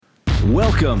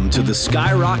Welcome to the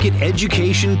Skyrocket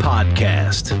Education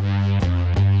Podcast,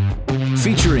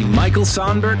 featuring Michael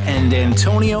Sonbert and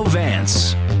Antonio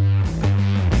Vance.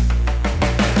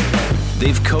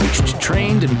 They've coached,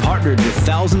 trained, and partnered with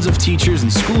thousands of teachers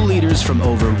and school leaders from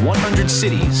over 100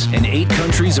 cities and 8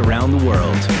 countries around the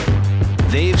world.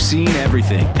 They've seen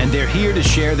everything, and they're here to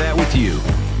share that with you.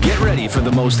 Get ready for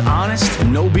the most honest,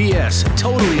 no BS,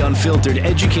 totally unfiltered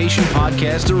education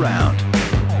podcast around.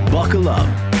 Buckle up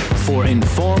for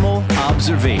Informal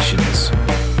Observations.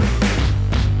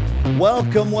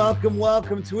 Welcome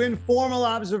to Informal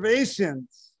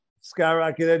Observations,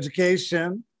 Skyrocket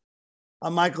Education.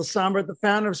 I'm Michael Sonbert, the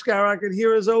founder of Skyrocket,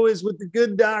 here as always with the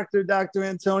good doctor, Dr.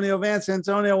 Antonio Vance.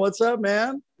 Antonio, what's up,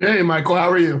 man? Hey, Michael,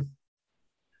 how are you?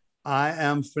 I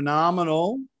am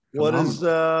phenomenal. What is,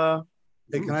 hey,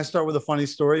 can I start with a funny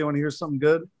story? You want to hear something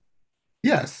good?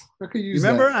 Yes, I could use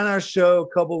Remember that. on our show a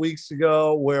couple weeks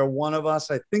ago where one of us,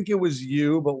 I think it was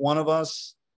you, but one of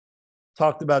us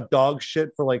talked about dog shit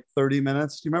for like 30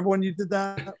 minutes. Do you remember when you did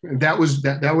that? That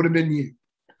would have been you.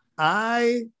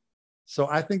 So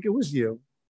I think it was you,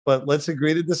 but let's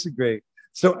agree to disagree.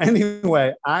 So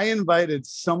anyway, I invited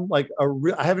I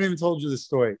haven't even told you the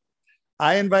story.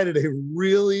 I invited a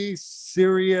really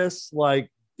serious,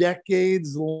 like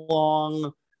decades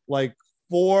long, like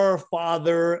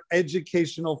forefather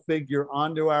educational figure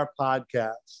onto our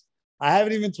podcast. I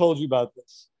haven't even told you about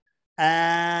this.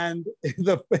 And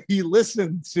he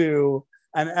listened to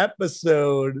an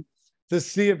episode to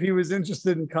see if he was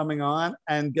interested in coming on.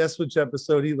 And guess which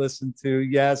episode he listened to?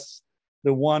 Yes,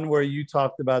 the one where you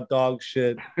talked about dog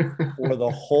shit for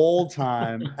the whole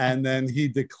time. And then he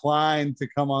declined to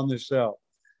come on the show.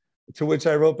 To which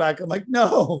I wrote back, I'm like,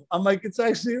 no. I'm like, it's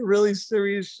actually a really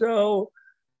serious show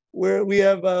where we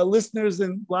have listeners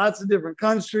in lots of different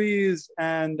countries.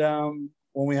 And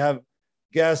when we have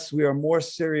guests, we are more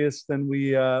serious than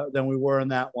we were in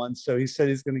that one. So he said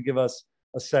he's going to give us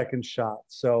a second shot.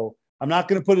 So I'm not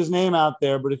going to put his name out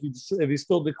there, but if he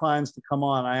still declines to come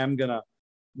on,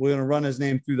 we're going to run his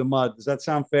name through the mud. Does that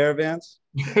sound fair, Vance?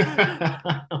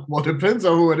 Well, it depends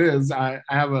on who it is. I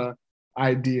have a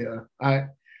idea. I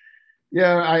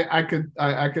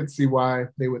could see why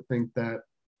they would think that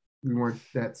we weren't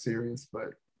that serious, but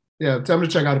yeah, tell me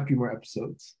to check out a few more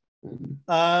episodes.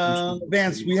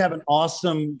 Vance, we have an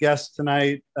awesome guest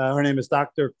tonight. Her name is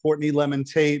Dr. Courtney Lemon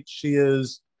Tate. She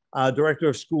is Director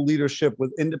of School Leadership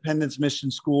with Independence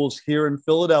Mission Schools here in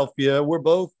Philadelphia. We're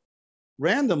both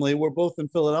in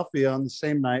Philadelphia on the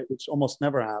same night, which almost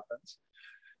never happens.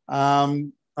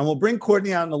 And we'll bring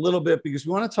Courtney out in a little bit because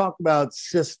we want to talk about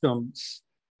systems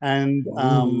and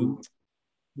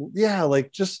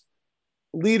just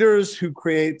leaders who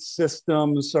create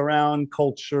systems around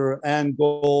culture and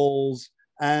goals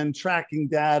and tracking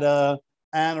data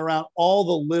and around all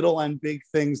the little and big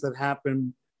things that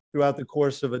happen throughout the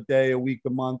course of a day, a week, a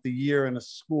month, a year in a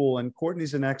school. And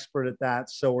Courtney's an expert at that.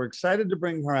 So we're excited to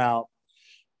bring her out.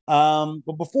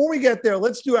 But before we get there,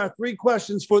 let's do our 3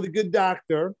 questions for the good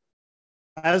doctor.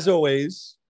 As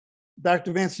always,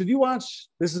 Dr. Vance, did you watch?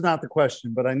 This is not the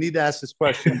question, but I need to ask this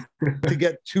question to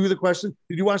get to the question.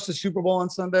 Did you watch the Super Bowl on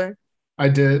Sunday? I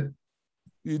did.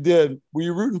 You did. Who are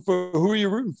you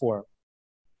rooting for?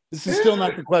 This is still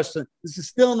not the question.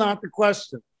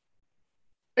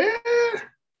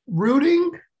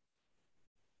 Rooting?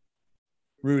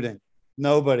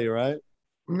 Nobody, right?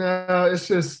 No, it's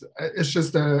just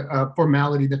a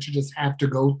formality that you just have to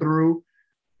go through,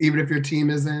 even if your team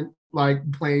isn't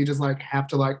like playing. You just like have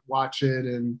to like watch it.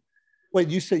 And wait,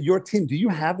 you said your team? Do you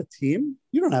have a team?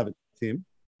 You don't have a team.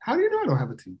 How do you know I don't have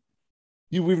a team?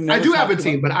 I do have a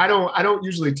team, but I don't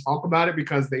usually talk about it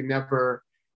because they never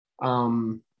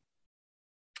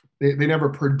they never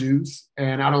produce,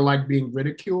 and I don't like being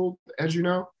ridiculed, as you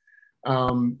know.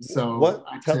 So what?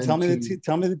 Tell me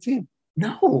the team.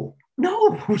 No,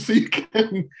 so you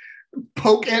can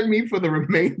poke at me for the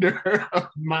remainder of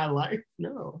my life.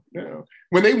 No.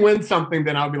 When they win something,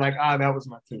 then I'll be like, that was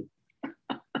my team.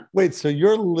 Wait, so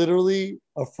you're literally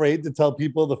afraid to tell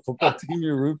people the football team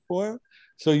you root for?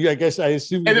 So I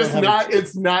assume. And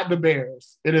it's not the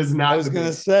Bears. It is not. I was going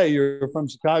to say you're from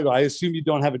Chicago. I assume you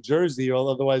don't have a jersey, or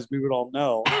otherwise we would all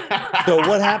know. So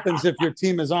what happens if your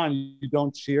team is on? You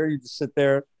don't cheer. You just sit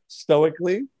there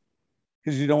stoically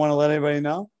because you don't want to let anybody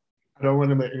know. I don't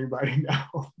want to let anybody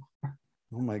know.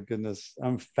 Oh my goodness,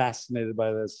 I'm fascinated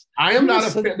by this. I am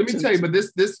not let me tell you,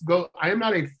 but I am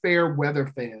not a fair weather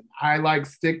fan. I like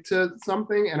stick to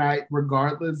something, and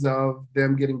regardless of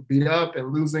them getting beat up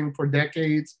and losing for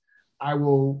decades, I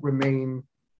will remain.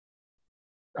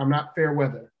 I'm not fair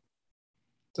weather.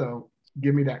 So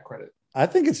give me that credit. I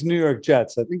think it's New York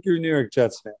Jets. I think you're a New York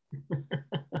Jets fan.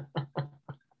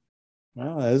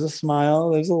 Well, there's a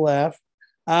smile. There's a laugh.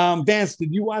 Vance,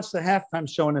 did you watch the halftime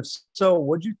show? And if so,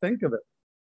 what'd you think of it?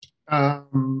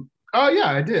 Oh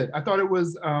yeah, I did. I thought it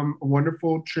was a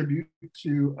wonderful tribute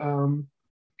to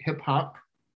hip hop.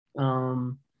 I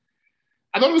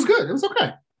thought it was good. It was okay.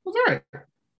 It was all right. It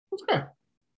was okay.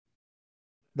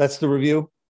 That's the review.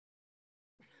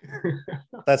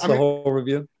 That's the whole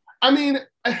review. I mean,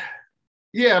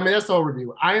 yeah. I mean, that's the whole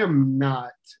review. I am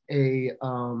not a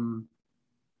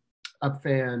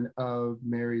fan of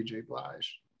Mary J.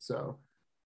 Blige. So,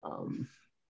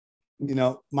 you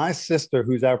know, my sister,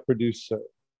 who's our producer,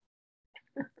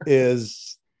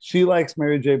 she likes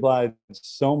Mary J. Blige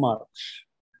so much.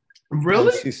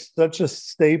 Really? And she's such a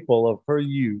staple of her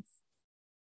youth.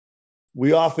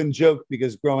 We often joke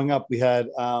because growing up, we had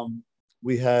our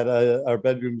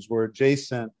bedrooms were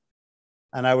adjacent,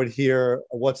 and I would hear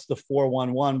 "What's the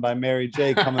 411" by Mary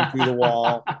J. coming through the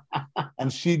wall,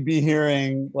 and she'd be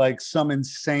hearing like some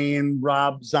insane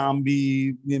Rob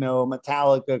Zombie,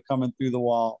 Metallica coming through the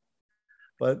wall.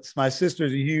 But my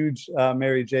sister's a huge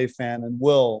Mary J. fan, and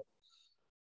will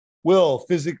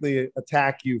physically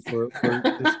attack you for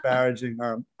disparaging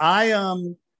her. I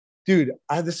don't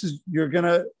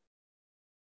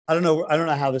know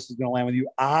how this is gonna land with you.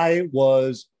 I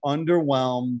was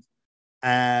underwhelmed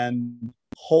and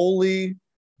wholly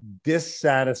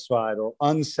dissatisfied or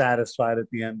unsatisfied at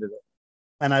the end of it.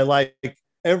 And I like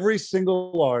every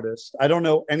single artist. I don't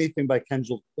know anything by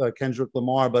Kendrick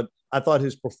Lamar, but I thought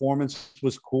his performance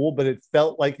was cool, but it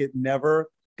felt like it never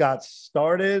got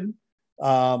started.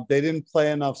 They didn't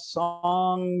play enough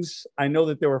songs. I know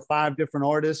that there were 5 different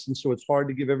artists, and so it's hard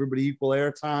to give everybody equal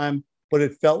airtime, but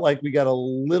it felt like we got a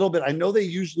little bit. I know they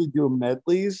usually do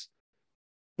medleys,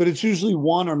 but it's usually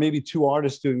 1 or maybe 2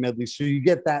 artists doing medleys. So you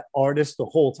get that artist the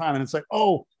whole time. And it's like,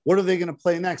 oh, what are they going to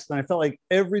play next? And I felt like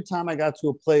every time I got to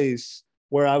a place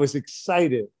where I was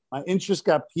excited, my interest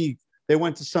got piqued, they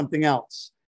went to something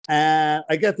else. And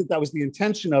I get that was the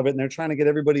intention of it, and they're trying to get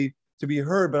everybody to be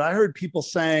heard. But I heard people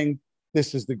saying,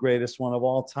 this is the greatest one of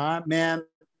all time. Man,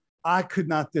 I could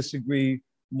not disagree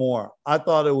more. I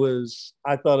thought it was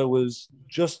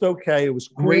just okay. It was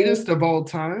cool. Greatest of all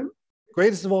time?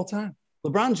 Greatest of all time.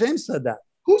 LeBron James said that.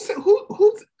 Who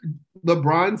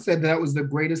LeBron said that was the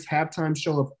greatest halftime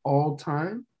show of all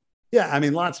time? Yeah, I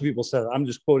mean, lots of people said it. I'm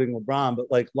just quoting LeBron, but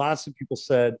like lots of people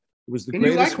said it was the and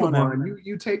greatest you like one LeBron. ever.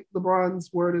 You take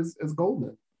LeBron's word as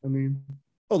golden. I mean,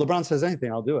 LeBron says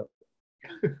anything, I'll do it.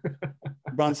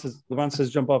 LeBron says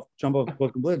jump off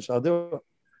Brooklyn Bridge, I'll do it.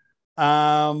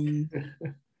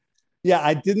 Yeah,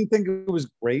 I didn't think it was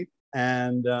great,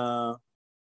 and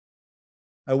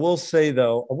I will say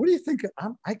though, what do you think?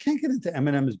 I can't get into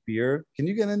Eminem's beard. Can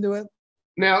you get into it?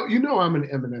 Now I'm an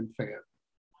Eminem fan.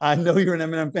 I know you're an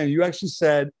Eminem fan. You actually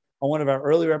said on one of our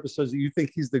earlier episodes that you think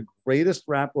he's the greatest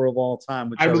rapper of all time.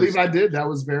 Which I believe I did. That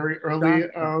was very early.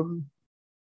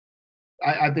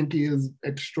 I think he is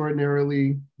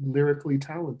extraordinarily lyrically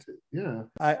talented. Yeah.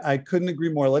 I couldn't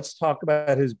agree more. Let's talk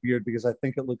about his beard because I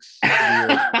think it looks weird.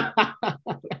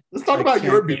 Let's talk about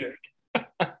your beard.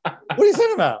 What are you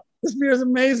saying about? This beard is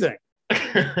amazing.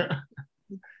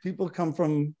 People come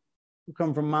from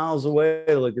miles away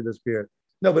to look at this beard.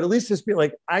 No, but at least this beard,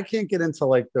 like I can't get into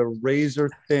like the razor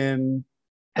thin.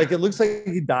 Like it looks like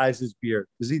he dyes his beard.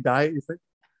 Does he dye it, you think?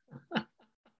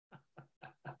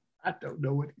 I don't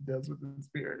know what he does with his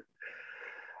beard.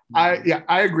 I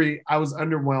agree. I was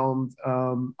underwhelmed.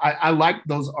 I like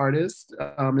those artists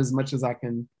as much as I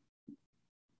can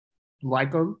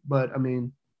like them, but I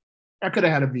mean, I could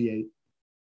have had a V8.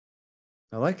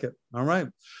 I like it. All right.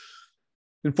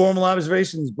 Informal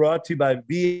Observations brought to you by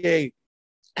V8.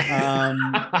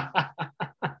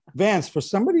 Vance, for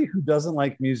somebody who doesn't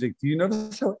like music, do you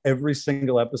notice how every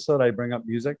single episode I bring up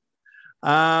music?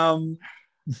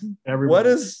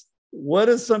 What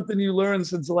is something you learned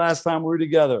since the last time we were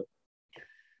together?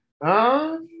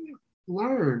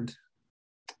 Learned.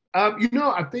 I'm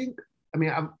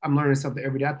learning something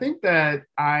every day. I think that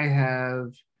I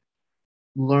have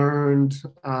learned,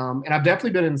 and I've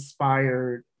definitely been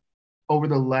inspired over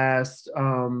the last,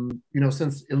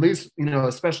 since at least,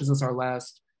 especially since our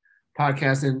last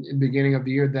podcast in the beginning of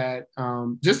the year, that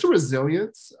just the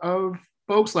resilience of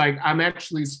folks. Like I'm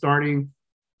actually starting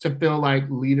to feel like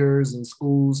leaders and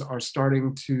schools are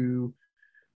starting to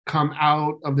come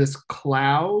out of this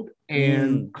cloud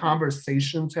and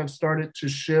conversations have started to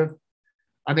shift.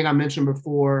 I think I mentioned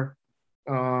before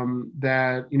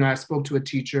that, I spoke to a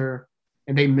teacher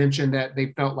and they mentioned that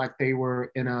they felt like they were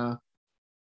in a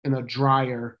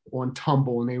dryer on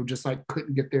tumble and they were just like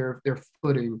couldn't get their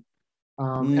footing.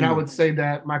 And I would say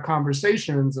that my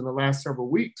conversations in the last several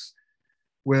weeks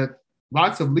with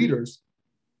lots of leaders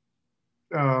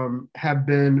have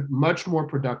been much more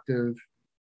productive.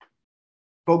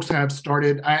 Folks have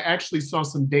started, I actually saw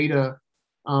some data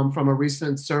from a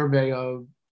recent survey of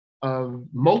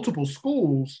multiple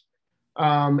schools.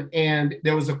 And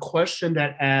there was a question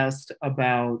that asked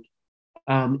about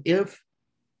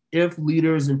if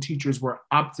leaders and teachers were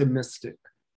optimistic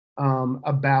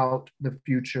about the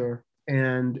future,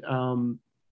 and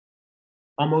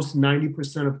almost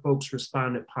 90% of folks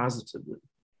responded positively.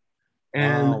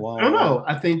 And wow. I don't know,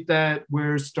 I think that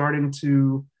we're starting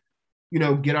to,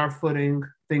 get our footing.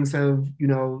 Things have,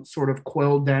 sort of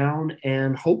quelled down,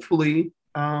 and hopefully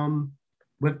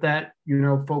with that,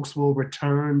 folks will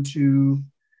return to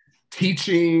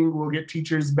teaching, we'll get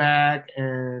teachers back,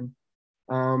 and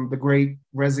the great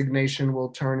resignation will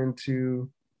turn into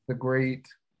the great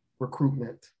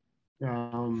recruitment,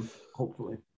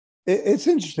 hopefully. It's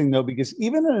interesting, though, because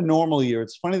even in a normal year,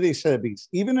 it's funny they said it, because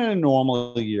even in a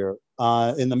normal year,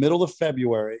 in the middle of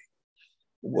February,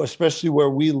 especially where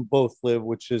we both live,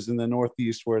 which is in the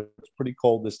Northeast, where it's pretty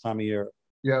cold this time of year,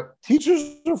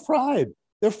 teachers are fried.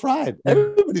 They're fried.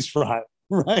 Everybody's fried,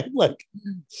 right?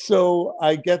 So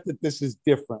I get that this is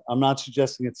different. I'm not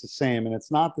suggesting it's the same, and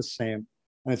it's not the same.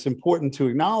 And it's important to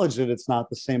acknowledge that it's not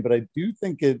the same, but I do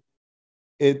think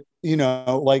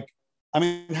I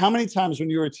mean, how many times when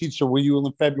you were a teacher were you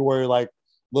in February,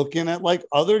 looking at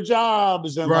other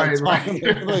jobs and right.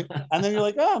 And then you're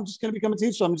like, oh, I'm just going to become a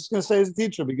teacher. I'm just going to stay as a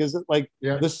teacher because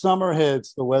the summer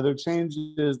hits, the weather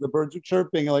changes, the birds are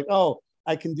chirping. You're like, oh,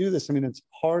 I can do this. I mean, it's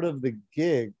part of the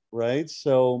gig, right?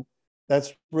 So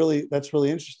that's really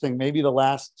interesting. Maybe the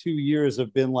last 2 years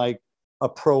have been a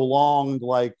prolonged,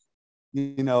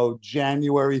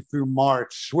 January through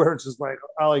March, where it's just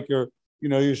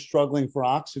you're struggling for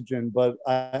oxygen. But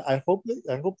I hope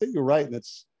that you're right, and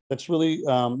that's really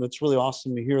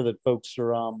awesome to hear that folks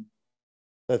are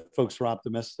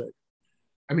optimistic.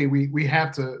 I mean, we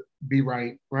have to be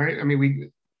right? I mean,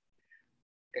 we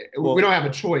don't have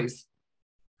a choice,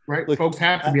 right? Look, folks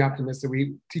have to be optimistic.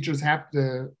 Teachers have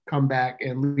to come back,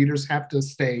 and leaders have to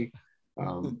stay.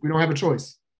 We don't have a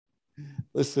choice.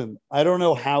 Listen, I don't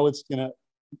know how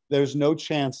there's no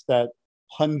chance that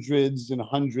hundreds and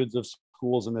hundreds of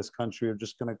schools in this country are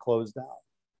just going to close down.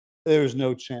 There's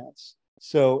no chance.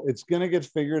 So it's going to get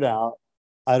figured out.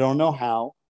 I don't know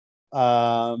how.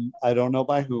 I don't know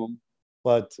by whom,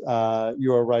 but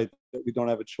you are right that we don't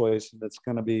have a choice, and it's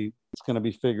going to be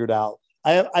figured out.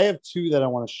 I have two that I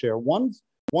want to share. One's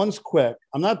quick.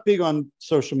 I'm not big on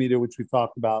social media, which we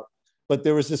talked about, but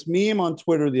there was this meme on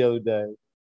Twitter the other day.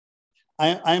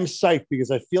 I'm psyched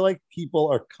because I feel like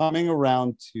people are coming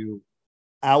around to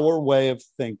our way of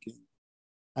thinking.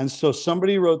 And so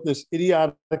somebody wrote this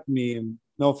idiotic meme,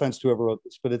 no offense to whoever wrote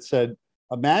this, but it said,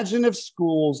 imagine if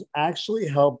schools actually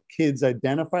help kids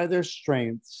identify their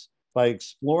strengths by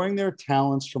exploring their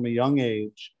talents from a young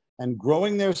age and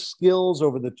growing their skills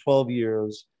over the 12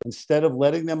 years, instead of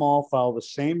letting them all follow the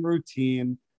same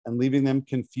routine and leaving them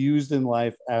confused in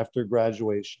life after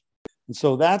graduation. And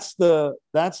so that's the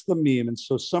meme. And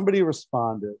so somebody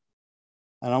responded,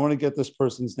 and I want to get this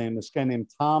person's name, this guy named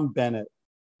Tom Bennett.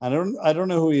 I don't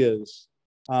know who he is.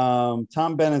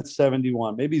 Tom Bennett's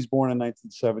 71. Maybe he's born in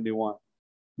 1971.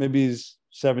 Maybe he's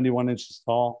 71 inches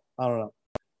tall. I don't know.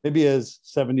 Maybe he has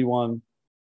 71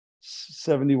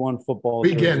 football.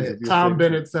 We get it. Tom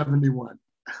Bennett, 71.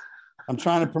 I'm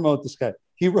trying to promote this guy.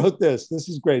 He wrote this. This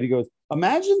is great. He goes,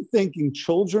 imagine thinking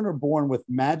children are born with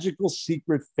magical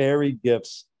secret fairy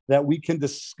gifts that we can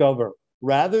discover,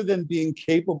 rather than being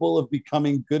capable of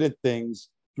becoming good at things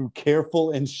through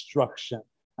careful instruction.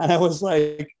 And I was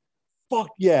like, fuck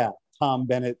yeah, Tom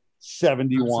Bennett,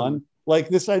 71. Absolutely.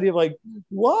 This idea of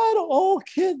what? Oh,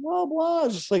 kid, blah, blah.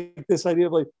 Just this idea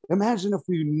of imagine if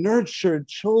we nurtured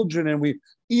children and we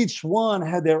each one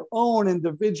had their own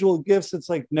individual gifts. It's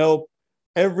nope.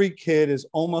 Every kid is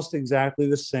almost exactly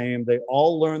the same. They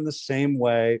all learn the same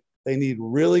way. They need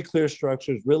really clear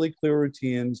structures, really clear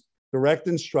routines, direct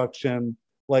instruction.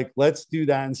 Let's do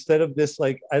that instead of this.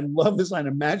 I love this line.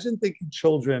 Imagine thinking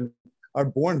children are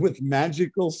born with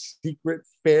magical secret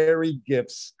fairy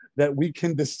gifts that we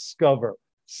can discover.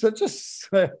 I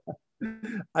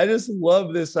just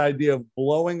love this idea of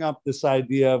blowing up this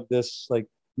idea of this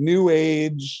new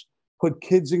age, put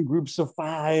kids in groups of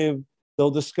 5.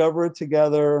 They'll discover it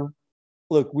together.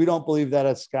 Look, we don't believe that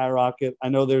at Skyrocket. I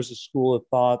know there's a school of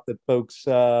thought that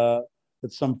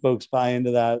some folks buy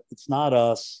into that. It's not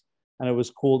us. And it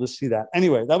was cool to see that.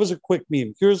 Anyway, that was a quick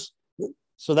meme.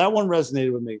 So that one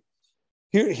resonated with me.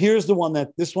 Here's the one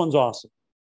this one's awesome.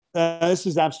 This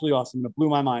is absolutely awesome. It blew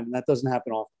my mind, and that doesn't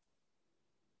happen often.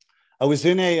 I was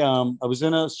in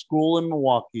a school in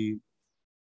Milwaukee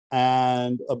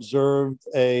and observed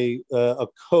a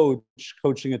coach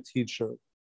coaching a teacher.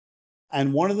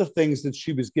 And one of the things that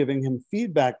she was giving him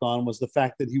feedback on was the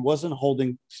fact that he wasn't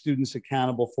holding students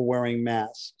accountable for wearing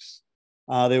masks.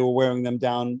 They were wearing them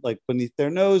down like beneath their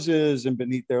noses and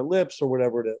beneath their lips or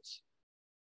whatever it is.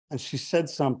 And she said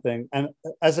something, and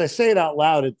as I say it out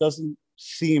loud, it doesn't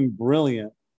seem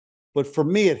brilliant, but for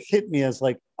me, it hit me as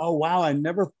like, oh, wow, I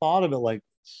never thought of it like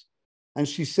this. And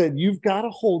she said, you've got to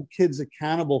hold kids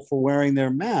accountable for wearing their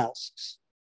masks.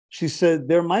 She said,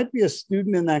 there might be a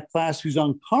student in that class who's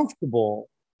uncomfortable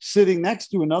sitting next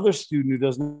to another student who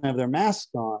doesn't have their mask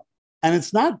on. And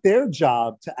it's not their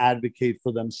job to advocate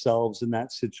for themselves in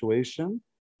that situation.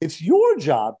 It's your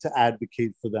job to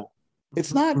advocate for them.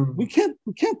 It's not, we can't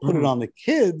put it on the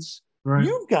kids. Right.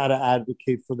 You've got to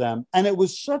advocate for them. And it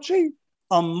was such a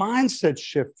mindset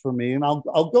shift for me. And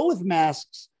I'll go with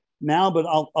masks now, but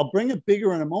I'll bring it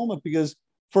bigger in a moment, because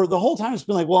for the whole time it's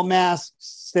been like, well, masks,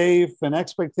 safe, and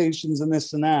expectations and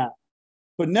this and that.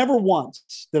 But never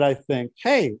once did I think,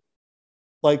 hey,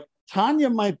 like Tanya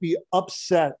might be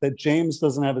upset that James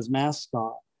doesn't have his mask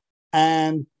on.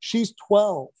 And she's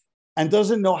 12 and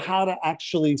doesn't know how to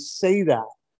actually say that,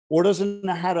 or doesn't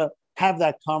know how to have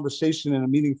that conversation in a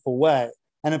meaningful way.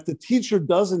 And if the teacher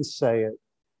doesn't say it,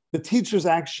 the teacher's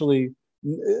actually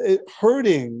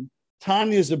hurting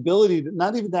Tanya's ability to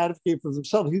not even advocate for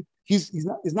themselves. He's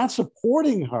not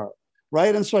supporting her,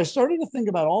 right? And so I started to think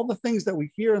about all the things that we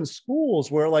hear in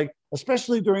schools where, like,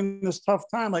 especially during this tough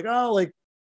time, like, oh, like,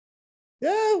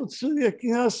 yeah, you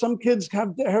know, some kids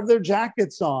have their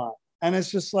jackets on. And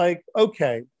it's just like,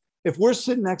 okay, if we're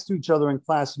sitting next to each other in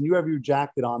class and you have your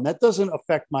jacket on, that doesn't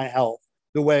affect my health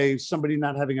the way somebody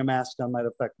not having a mask on might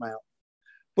affect my health.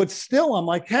 But still, I'm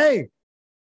like, hey,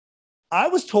 I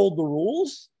was told the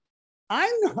rules.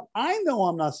 I know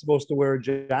I'm not supposed to wear a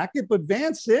jacket, but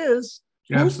Vance is.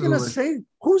 Who's going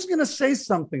to say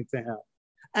something to him?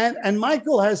 And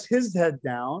Michael has his head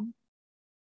down,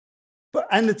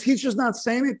 and the teacher's not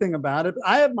saying anything about it.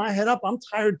 I have my head up. I'm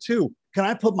tired too. Can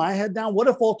I put my head down? What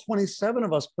if all 27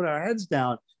 of us put our heads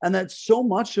down? And that so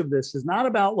much of this is not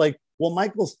about like, well,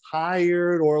 Michael's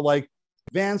tired, or like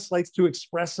Vance likes to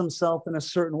express himself in a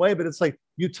certain way, but it's like,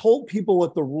 you told people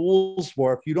what the rules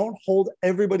were. If you don't hold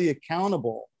everybody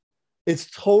accountable, it's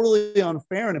totally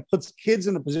unfair. And it puts kids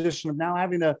in a position of now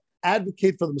having to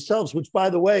advocate for themselves, which, by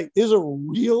the way, is a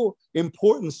real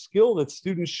important skill that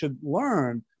students should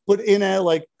learn, but in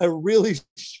a really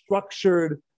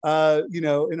structured, in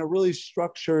a really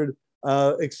structured,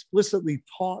 explicitly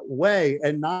taught way,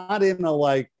 and not in a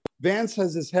like, Vance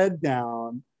has his head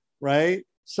down, right?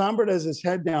 Sombert has his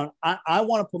head down. I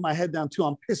want to put my head down too.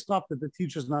 I'm pissed off that the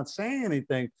teacher's not saying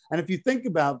anything. And if you think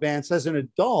about Vance as an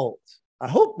adult, I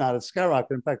hope not at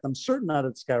Skyrocket. In fact, I'm certain not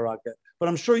at Skyrocket. But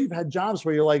I'm sure you've had jobs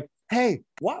where you're like, hey,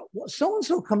 what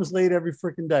so-and-so comes late every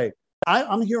freaking day.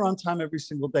 I'm here on time every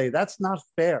single day. That's not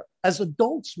fair. As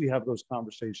adults, we have those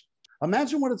conversations.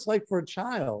 Imagine what it's like for a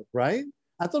child, right?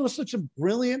 I thought it was such a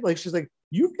brilliant, like, she's like,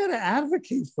 you've got to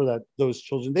advocate for those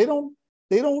children. They don't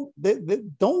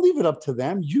leave it up to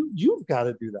them. You've got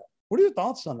to do that. What are your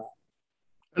thoughts on that?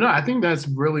 No, I think that's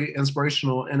really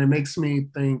inspirational. And it makes me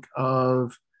think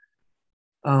of,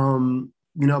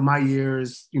 my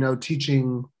years,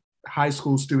 teaching high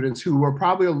school students who were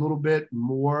probably a little bit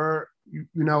more,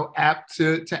 apt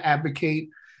to advocate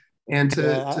and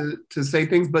to say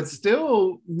things, but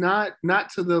still not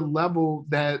to the level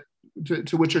that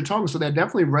to what you're talking. So that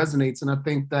definitely resonates. And I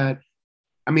think that,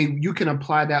 you can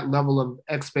apply that level of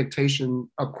expectation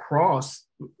across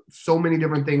so many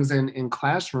different things in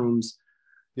classrooms.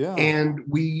 Yeah. And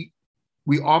we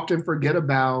often forget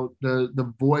about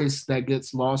the voice that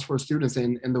gets lost for students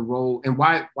and the role and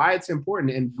why it's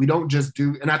important. And we don't just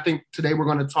and I think today we're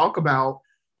going to talk about,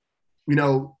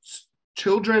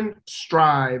 children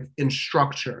strive in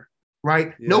structure,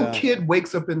 right? Yeah. No kid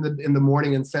wakes up in the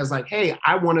morning and says like, hey,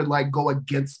 I want to like go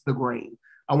against the grain.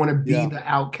 I want to be the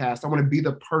outcast. I want to be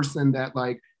the person that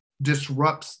like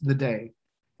disrupts the day.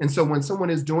 And so when someone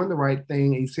is doing the right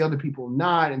thing and you see other people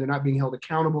not, and they're not being held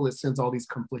accountable, it sends all these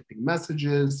conflicting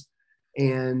messages.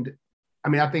 And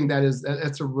I think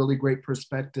that's a really great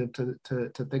perspective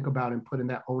to think about, and putting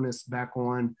that onus back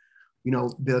on,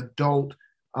 the adult,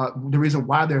 the reason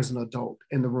why there's an adult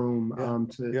in the room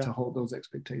to hold those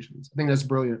expectations. I think that's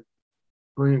brilliant.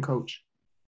 Brilliant coach.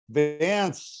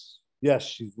 Vance. Yes,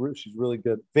 she's really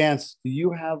good. Vance, do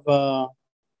you have a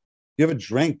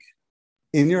drink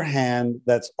in your hand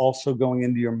that's also going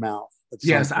into your mouth?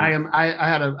 Yes, I am. I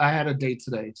had a date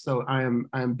today, so I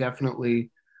am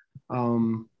definitely.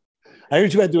 I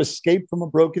heard you had to escape from a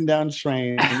broken down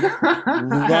train,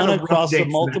 run across the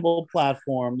multiple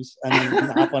platforms, and then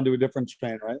hop onto a different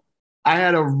train, right? I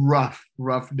had a rough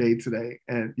day today,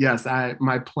 and yes,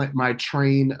 my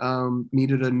train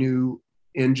needed a new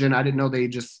engine. I didn't know they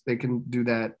can do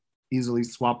that easily,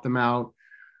 swap them out.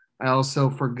 I also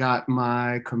forgot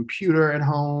my computer at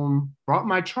home. Brought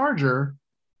my charger,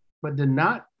 but did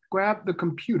not grab the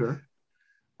computer.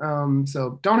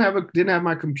 So didn't have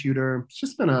my computer. It's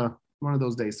just been one of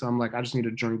those days. So I'm like, I just need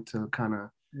a drink to kind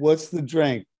of. What's the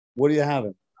drink? What are you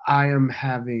having? I am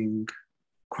having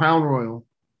Crown Royal.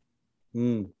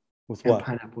 With what?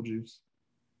 Pineapple juice.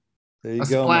 There you a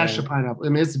go. Splash man. of pineapple. I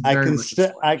mean, it's very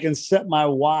I can set my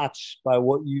watch by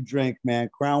what you drink, man.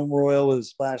 Crown Royal with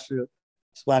a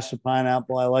splash of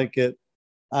pineapple. I like it.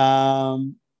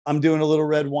 I'm doing a little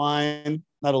red wine,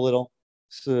 not a little.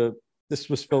 So this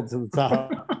was filled to the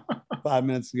top 5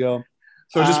 minutes ago.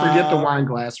 So just forget the wine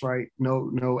glass, right?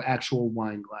 No actual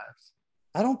wine glass.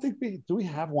 I don't think do we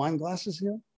have wine glasses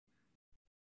here?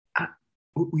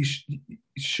 We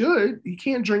should. You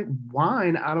can't drink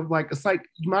wine out of it's like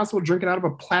you might as well drink it out of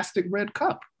a plastic red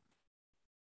cup.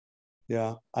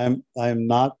 Yeah, I'm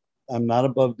not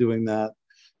above doing that.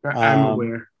 I'm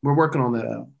aware. We're working on that.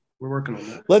 Yeah. We're working on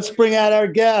that. Let's bring out our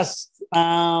guest.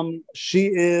 She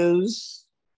is,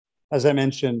 as I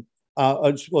mentioned,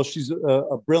 she's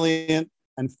a brilliant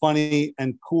and funny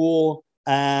and cool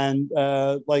and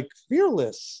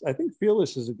fearless. I think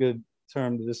fearless is a good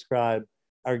term to describe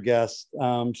our guest.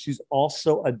 She's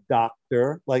also a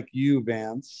doctor like you,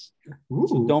 Vance.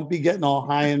 So don't be getting all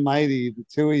high and mighty, the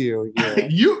two of you here.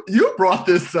 you brought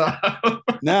this up.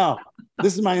 No,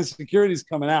 this is my insecurities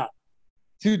coming out.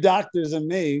 2 doctors and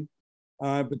me.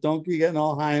 But don't be getting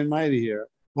all high and mighty here.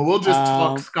 Well, we'll just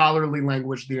talk scholarly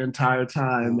language the entire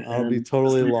time. I'll be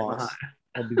totally lost.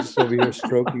 I'll be just over here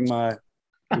stroking my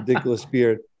ridiculous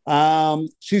beard.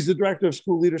 She's the director of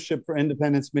school leadership for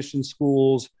Independence Mission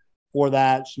Schools. For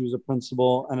that, she was a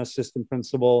principal, an assistant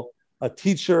principal, a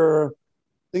teacher. I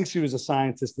think she was a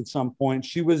scientist at some point.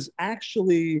 She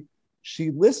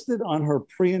listed on her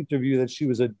pre-interview that she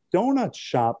was a donut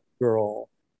shop girl,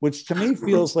 which to me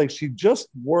feels like she just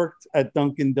worked at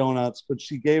Dunkin' Donuts, but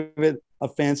she gave it a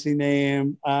fancy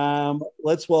name.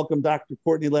 Let's welcome Dr.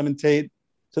 Courtney Lemon-Tate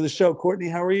to the show. Courtney,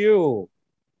 how are you?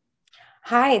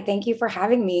 Hi, thank you for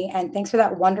having me. And thanks for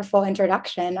that wonderful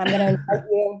introduction. I'm going to invite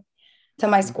you to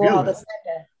my school all the time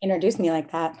to introduce me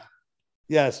like that.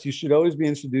 Yes, you should always be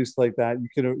introduced like that.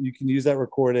 You can use that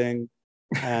recording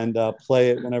and play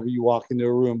it whenever you walk into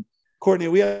a room. Courtney,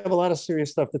 we have a lot of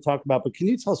serious stuff to talk about, but can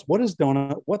you tell us what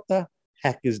the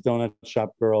heck is Donut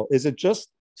Shop Girl? Is it just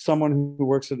someone who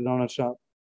works at a donut shop?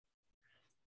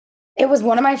 It was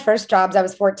one of my first jobs. I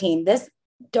was 14. This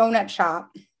donut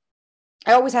shop,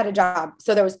 I always had a job.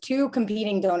 So there was 2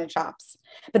 competing donut shops,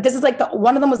 but this is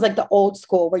one of them was the old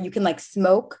school where you can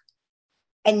smoke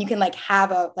and you can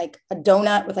have a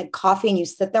donut with coffee and you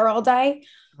sit there all day.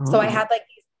 Oh. So I had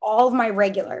all of my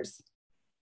regulars.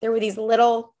 There were these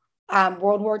little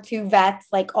World War II vets,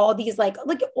 all these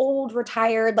old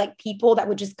retired people that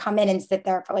would just come in and sit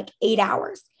there for 8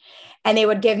 hours. And they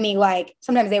would give me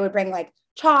sometimes they would bring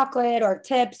chocolate or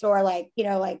tips or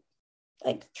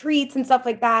treats and stuff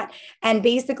like that. And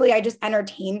basically I just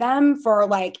entertained them for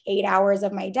 8 hours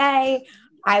of my day.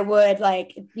 I would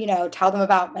tell them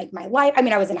about my life. I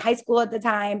mean, I was in high school at the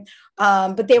time,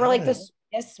 but they were the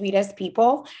sweetest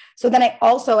people. So then I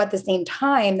also at the same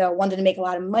time though wanted to make a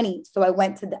lot of money. So I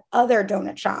went to the other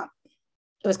donut shop.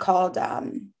 It was called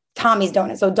Tommy's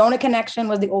Donuts. So Donut Connection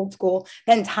was the old school.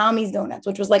 Then Tommy's Donuts,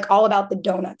 which was all about the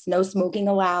donuts, no smoking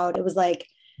allowed. It was really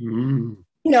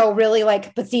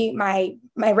but see, my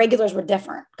regulars were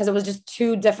different because it was just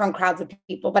 2 different crowds of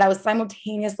people, but I was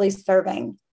simultaneously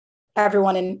serving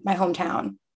everyone in my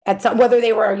hometown whether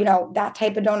they were, that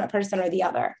type of donut person or the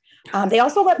other. They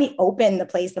also let me open the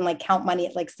place and count money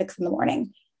at 6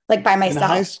 a.m, by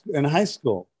myself. In high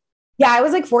school? Yeah, I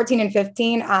was 14 and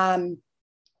 15.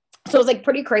 So it was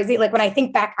pretty crazy. When I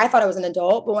think back, I thought I was an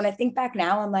adult, but when I think back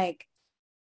now, I'm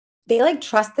they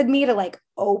trusted me to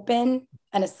open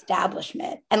an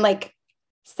establishment and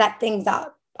set things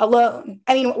up alone.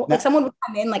 I mean, someone would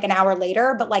come in an hour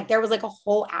later, but there was a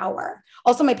whole hour.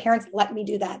 Also, my parents let me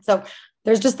do that. So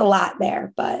there's just a lot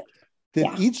there, but did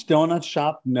each donut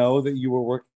shop know that you were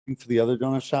working for the other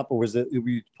donut shop, or were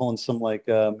you pulling some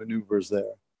maneuvers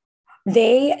there?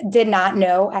 They did not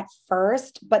know at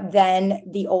first, but then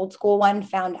the old school one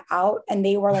found out and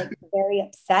they were very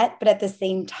upset. But at the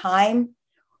same time,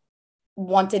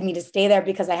 wanted me to stay there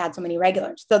because I had so many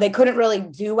regulars. So they couldn't really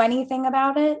do anything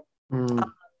about it.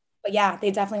 But yeah,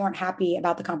 they definitely weren't happy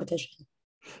about the competition.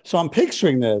 So I'm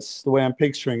picturing this the way I'm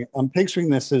picturing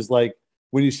this is like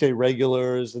when you say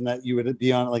regulars and that you would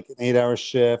be on like an 8-hour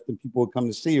shift and people would come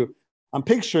to see you. I'm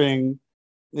picturing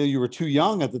you were too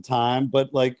young at the time,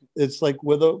 but like it's like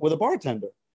with a bartender,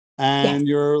 and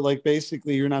you're like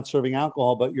basically you're not serving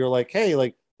alcohol, but you're like, hey,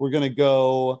 like we're gonna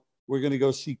go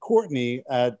see Courtney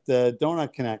at the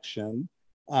Donut Connection.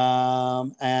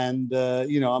 Was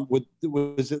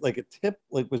it like a tip?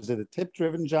 Like, was it a tip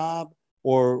driven job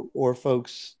or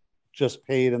folks just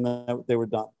paid and then they were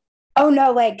done? Oh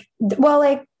no,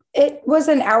 it was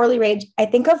an hourly rate, I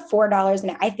think of $4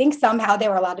 an hour. I think somehow they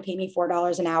were allowed to pay me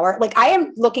 $4 an hour. Like I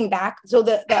am looking back. So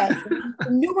the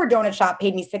newer donut shop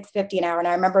paid me $6.50 an hour. And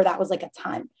I remember that was like a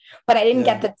ton, but I didn't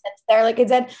get the tips there. Like I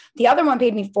said, the other one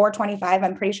paid me $4.25.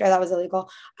 I'm pretty sure that was illegal.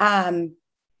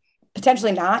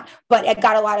 Potentially not, but it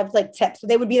got a lot of like tips. So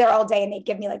they would be there all day and they'd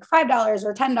give me like $5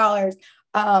 or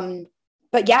 $10.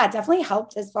 But yeah, it definitely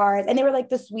helped as far as, and they were like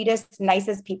the sweetest,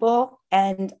 nicest people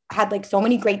and had like so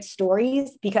many great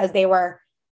stories because they were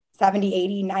 70,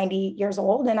 80, 90 years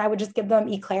old. And I would just give them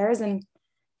eclairs and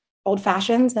old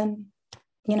fashions. And,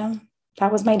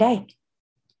 that was my day.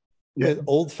 Yeah.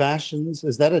 Old fashions.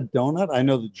 Is that a donut? I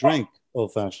know the drink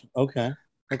old fashioned. Okay.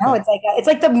 No, it's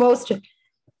like the most,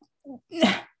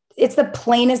 it's the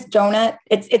plainest donut.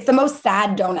 It's the most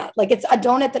sad donut. Like it's a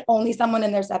donut that only someone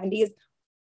in their 70s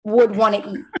would want to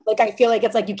eat. Like I feel like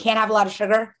it's like you can't have a lot of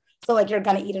sugar, so like you're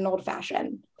gonna eat an old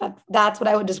fashioned. That's what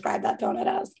I would describe that donut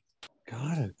as.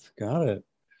 Got it.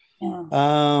 Yeah.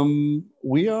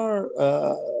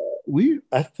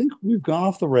 I think we've gone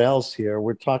off the rails here.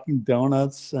 We're talking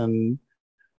donuts and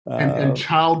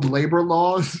child labor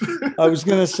laws. I was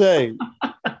gonna say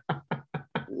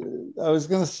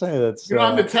that's you're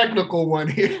on the technical one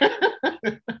here.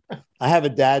 I have a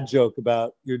dad joke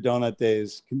about your donut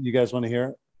days. You guys want to hear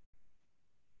it?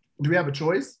 Do we have a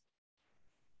choice?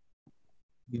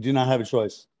 You do not have a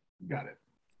choice. Got it.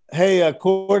 Hey,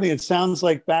 Courtney, it sounds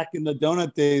like back in the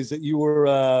donut days that you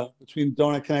were between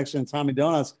Donut Connection and Tommy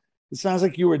Donuts. It sounds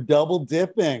like you were double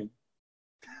dipping.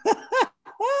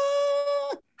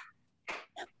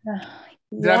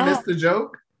 Did I miss the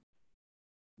joke?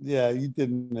 Yeah, you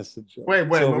didn't miss the joke. Wait,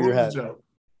 what was the joke?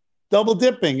 Double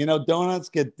dipping. Donuts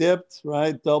get dipped,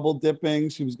 right? Double dipping.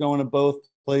 She was going to both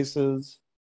places.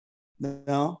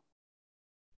 No?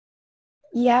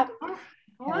 Yep.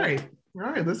 All right,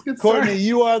 let's get started. Courtney,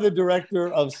 you are the director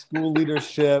of school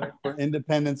leadership for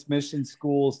Independence Mission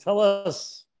Schools. Tell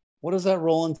us, what does that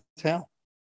role entail?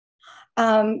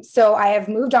 So I have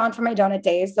moved on from my donut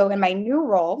days. So in my new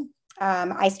role,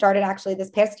 I started actually this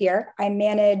past year.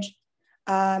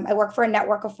 I work for a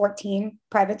network of 14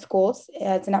 private schools.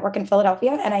 It's a network in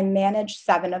Philadelphia, and I manage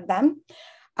 7 of them.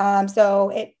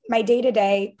 My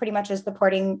day-to-day pretty much is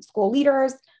supporting school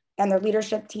leaders and their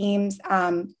leadership teams,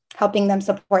 helping them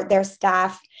support their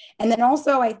staff. And then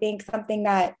also, I think something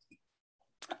that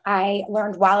I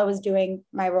learned while I was doing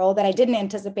my role that I didn't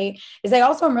anticipate is I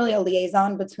also am really a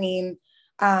liaison between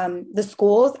the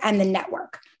schools and the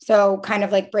network. So kind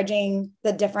of like bridging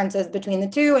the differences between the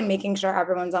two and making sure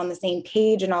everyone's on the same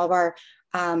page, and all of our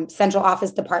central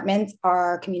office departments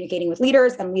are communicating with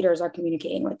leaders and leaders are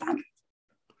communicating with them.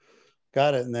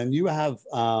 Got it. And then you have,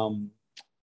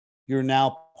 you're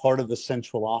now part of the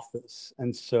central office.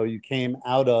 And so you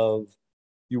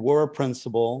were a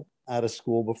principal at a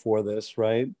school before this,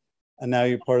 right? And now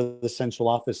you're part of the central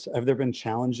office. Have there been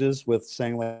challenges with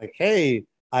saying like, hey,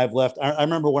 I've left? I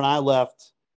remember when I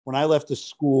left a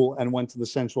school and went to the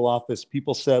central office,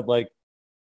 people said like,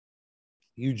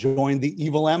 you joined the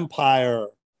evil empire.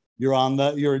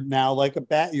 You're now like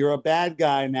you're a bad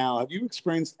guy now. Have you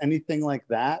experienced anything like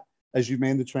that as you've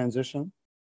made the transition?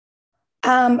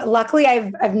 Luckily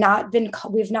we've not been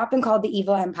called the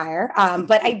evil empire.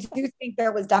 But I do think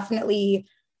there was definitely,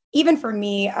 even for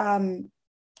me,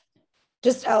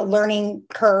 just a learning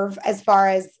curve as far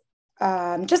as,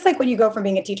 just like when you go from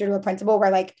being a teacher to a principal,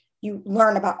 where like you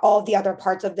learn about all the other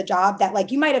parts of the job that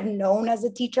like you might have known as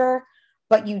a teacher,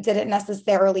 but you didn't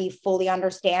necessarily fully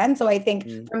understand. So I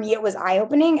think for me, it was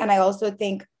eye-opening. And I also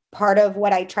think part of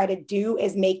what I try to do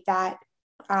is make that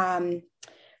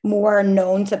more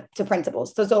known to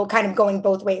principals. So kind of going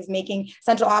both ways, making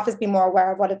central office be more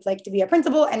aware of what it's like to be a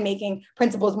principal and making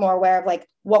principals more aware of like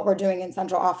what we're doing in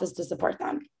central office to support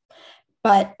them.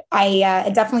 But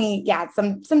I definitely,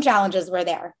 some challenges were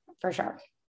there for sure.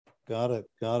 Got it.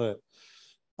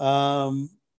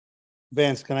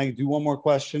 Vance, can I do one more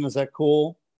question? Is that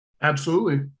cool?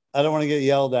 Absolutely. I don't want to get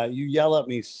yelled at. You yell at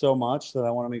me so much that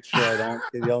I want to make sure I don't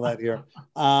get yelled at here.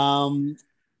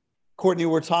 Courtney,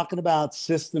 we're talking about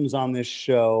systems on this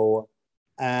show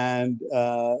and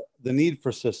the need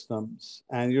for systems.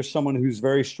 And you're someone who's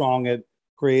very strong at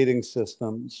creating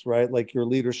systems, right? Like your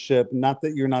leadership, not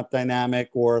that you're not dynamic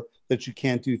or that you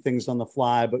can't do things on the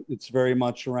fly, but it's very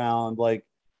much around like,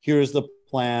 here's the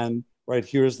plan, right?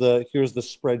 Here's the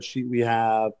spreadsheet we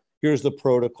have. Here's the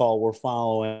protocol we're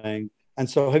following. And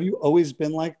so have you always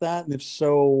been like that? And if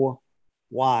so,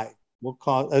 why? What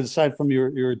caused, aside from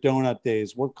your donut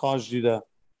days, what caused you to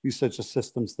be such a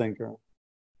systems thinker?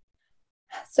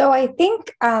 So I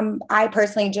think I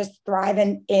personally just thrive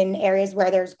in areas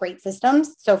where there's great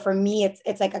systems. So for me,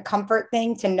 it's like a comfort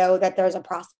thing to know that there's a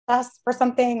process for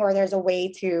something or there's a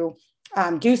way to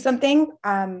do something.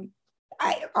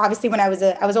 I obviously, when I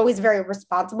was always a very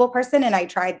responsible person, and I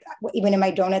tried, even in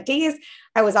my donut days,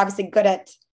 I was obviously good at,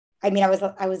 I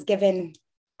was given,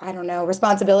 I don't know,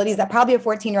 responsibilities that probably a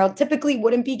 14-year-old typically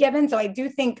wouldn't be given. So I do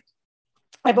think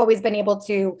I've always been able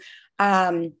to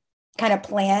kind of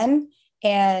plan.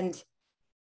 And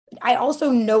I also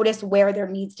notice where there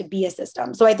needs to be a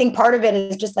system. So I think part of it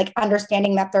is just like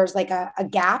understanding that there's like a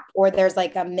gap or there's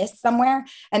like a miss somewhere,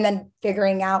 and then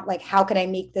figuring out like, how can I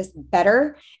make this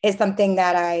better is something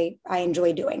that I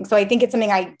enjoy doing. So I think it's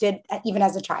something I did even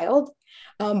as a child.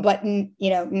 But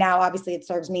now obviously it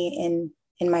serves me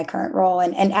in my current role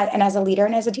and as a leader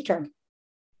and as a teacher.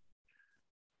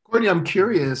 Courtney, I'm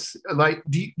curious, like,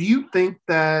 do you think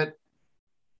that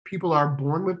people are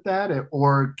born with that,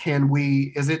 or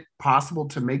is it possible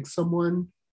to make someone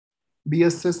be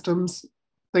a systems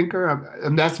thinker?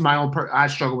 And that's my own, I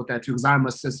struggle with that too, because I'm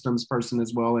a systems person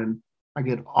as well. And I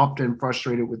get often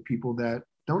frustrated with people that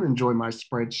don't enjoy my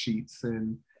spreadsheets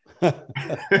and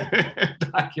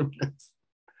documents.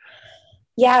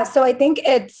 Yeah. So I think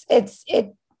I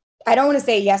don't want to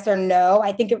say yes or no.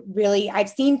 I think it really, I've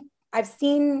seen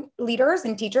leaders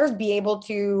and teachers be able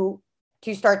to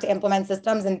start to implement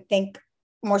systems and think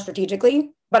more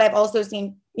strategically. But I've also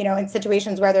seen, in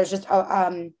situations where there's just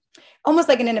almost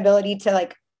like an inability to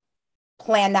like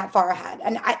plan that far ahead.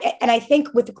 And I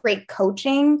think with great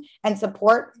coaching and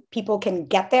support, people can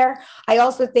get there. I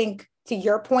also think, to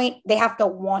your point, they have to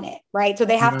want it, right? So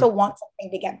they have to want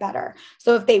something to get better.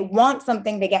 So if they want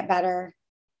something to get better,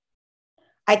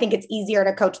 I think it's easier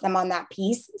to coach them on that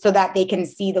piece so that they can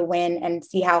see the win and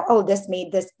see how, oh, this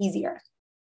made this easier.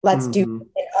 Let's do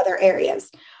in other areas.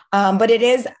 But it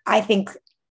is, I think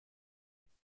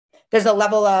there's a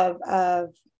level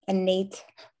of innateness,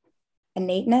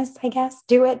 I guess,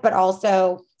 to it, but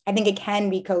also I think it can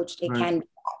be coached. It can be.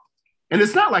 And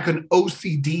it's not like an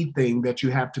OCD thing that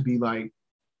you have to be like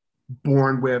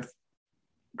born with.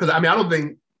 Because I don't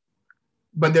think,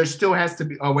 but there still has to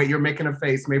be, oh wait, you're making a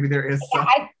face. Maybe there is some.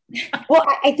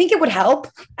 I think it would help.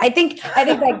 I think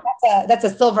like that's a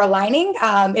silver lining.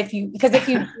 If you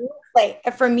do, like,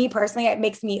 for me personally, it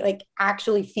makes me like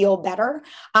actually feel better.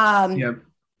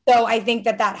 So I think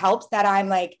that helps, that I'm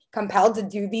like compelled to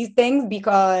do these things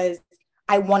because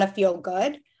I want to feel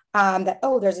good. That,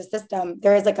 oh, there's a system.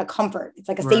 There is like a comfort. It's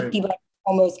like a safety blanket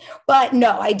almost. But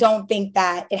no, I don't think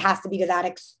that it has to be to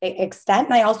that extent.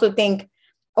 And I also think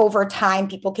over time,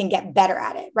 people can get better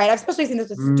at it, right? I've especially seen this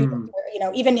with students,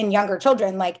 even in younger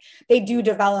children, like they do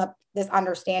develop this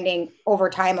understanding over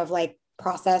time of like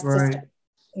process systems,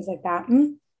 things like that.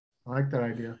 I like that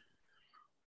idea.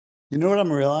 You know what I'm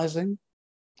realizing?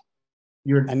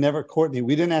 Courtney,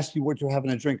 we didn't ask you what you're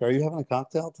having a drink. Are you having a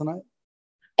cocktail tonight?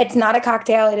 It's not a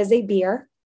cocktail. It is a beer.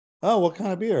 Oh, what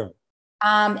kind of beer?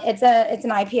 It's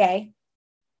an IPA.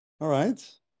 All right.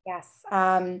 Yes.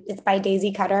 It's by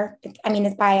Daisy Cutter.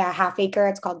 It's by a Half Acre.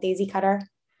 It's called Daisy Cutter.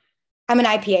 I'm an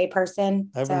IPA person.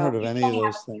 I haven't heard of any of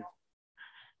those things.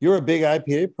 You're a big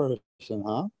IPA person,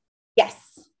 huh?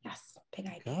 Yes. Big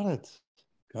IPA. Got it.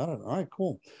 All right,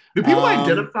 cool. Do people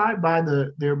identify by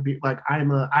like I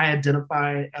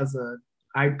identify as a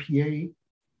IPA?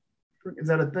 Is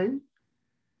that a thing?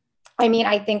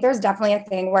 I think there's definitely a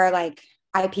thing where like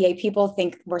IPA people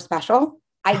think we're special.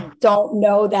 I don't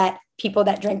know that people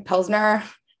that drink Pilsner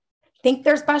think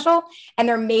they're special. And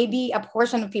there may be a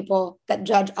portion of people that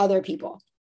judge other people.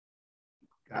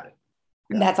 Got it.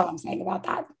 That's all I'm saying about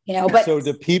that. But so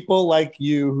do people like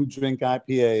you who drink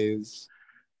IPAs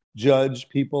judge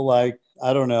people like,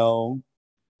 I don't know,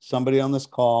 somebody on this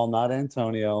call, not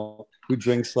Antonio, who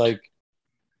drinks like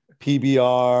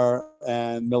PBR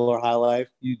and Miller High Life?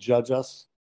 You judge us?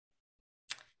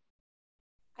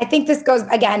 I think this goes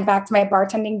again back to my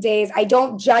bartending days. I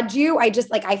don't judge you. I just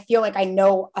I feel like I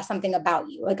know something about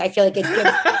you. Like I feel like it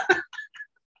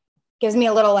gives me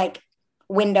a little like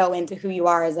window into who you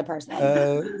are as a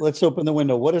person. Let's open the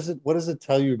window. What does it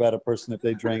tell you about a person if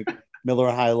they drink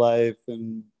Miller High Life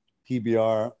and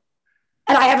PBR?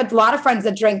 And I have a lot of friends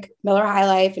that drink Miller High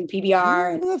Life and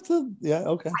PBR. And yeah,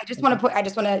 okay. I just want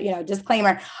to,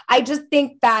 disclaimer. I just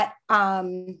think that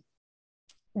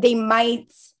they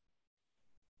might,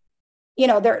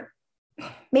 they're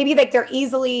maybe like they're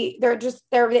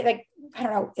like, I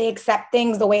don't know, they accept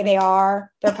things the way they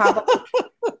are. They're probably,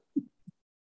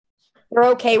 they're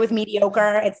okay with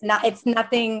mediocre. It's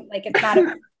nothing like, it's not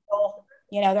a,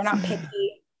 they're not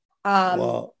picky.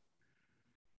 Well,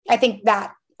 I think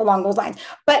that along those lines,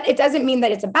 but it doesn't mean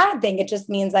that it's a bad thing. It just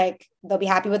means like they'll be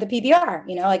happy with the PBR,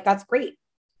 like that's great.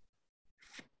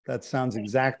 That sounds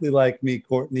exactly like me,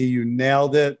 Courtney. You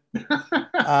nailed it.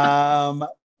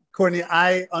 Courtney,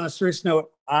 on a serious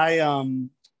note, whether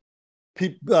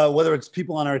it's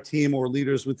people on our team or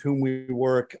leaders with whom we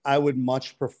work, I would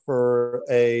much prefer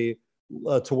to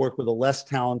work with a less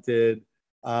talented,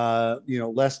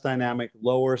 less dynamic,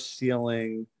 lower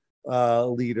ceiling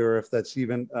leader, if that's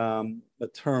even a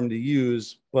term to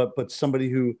use, but somebody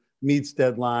who meets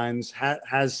deadlines,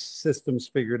 has systems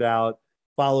figured out,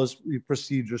 follows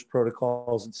procedures,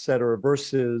 protocols, et cetera,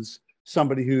 versus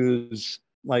somebody who's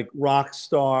like rock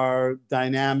star,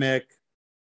 dynamic,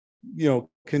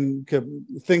 can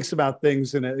thinks about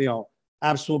things in a,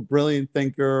 absolute brilliant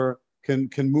thinker, can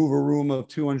move a room of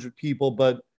 200 people,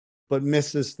 but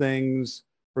misses things,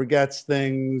 forgets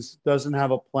things, doesn't have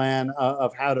a plan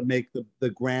of how to make the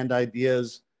grand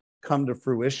ideas come to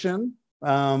fruition.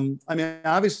 I mean,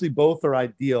 obviously both are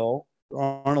ideal. There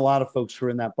aren't a lot of folks who are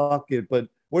in that bucket, but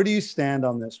where do you stand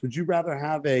on this? Would you rather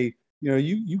have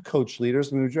you coach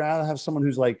leaders. I mean, would you rather have someone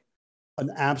who's like an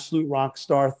absolute rock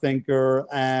star thinker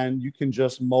and you can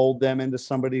just mold them into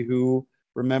somebody who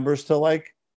remembers to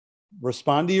like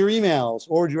respond to your emails?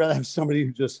 Or would you rather have somebody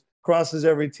who just crosses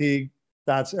every T,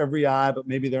 dots every I, but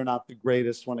maybe they're not the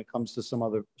greatest when it comes to some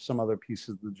other pieces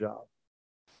of the job?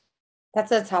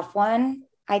 That's a tough one.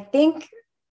 I think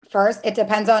first, it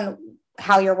depends on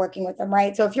how you're working with them,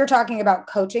 right? So if you're talking about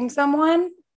coaching someone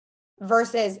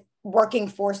versus working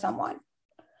for someone.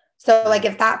 So like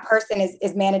if that person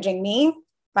is managing me,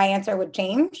 my answer would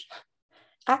change,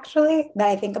 actually, that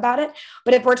I think about it.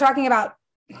 But if we're talking about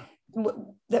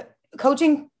the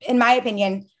coaching, in my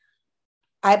opinion,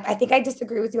 I think I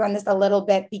disagree with you on this a little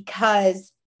bit,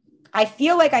 because I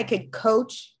feel like I could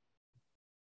coach,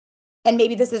 and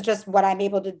maybe this is just what I'm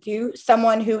able to do,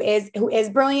 someone who is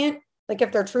brilliant, like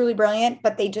if they're truly brilliant,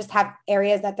 but they just have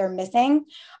areas that they're missing.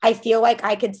 I feel like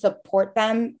I could support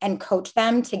them and coach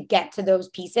them to get to those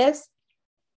pieces.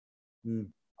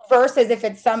 Versus if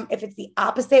it's the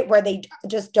opposite, where they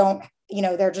just don't,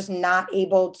 they're just not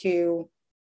able to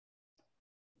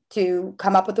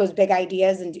come up with those big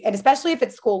ideas, and especially if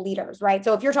it's school leaders, right?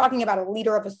 So if you're talking about a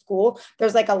leader of a school,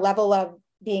 there's like a level of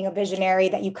being a visionary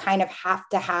that you kind of have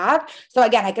to have. So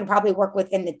again, I could probably work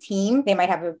within the team. They might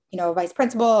have a vice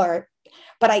principal,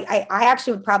 but I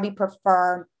actually would probably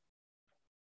prefer,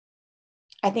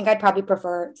 I think I'd probably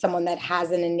prefer someone that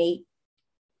has an innate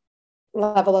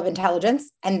level of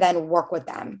intelligence and then work with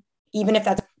them, even if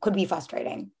that could be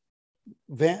frustrating.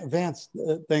 Vance,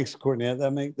 thanks, Courtney.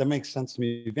 That makes sense to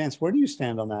me. Vance, where do you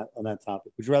stand on that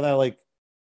topic? Would you rather like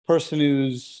person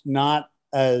who's not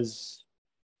as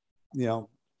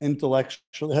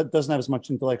intellectual, doesn't have as much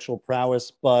intellectual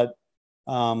prowess, but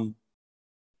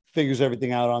figures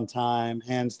everything out on time,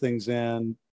 hands things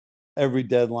in, every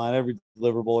deadline, every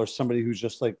deliverable, or somebody who's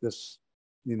just like this,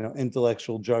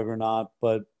 intellectual juggernaut,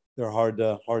 but they're hard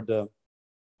to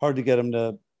get them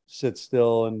to sit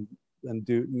still and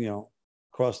do,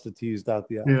 cross the T's, dot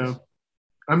the I's. Yeah.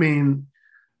 I mean,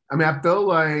 I feel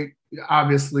like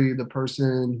obviously the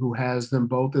person who has them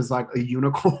both is like a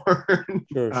unicorn.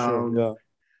 Sure. Yeah.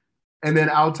 And then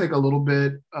I'll take a little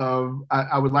bit of,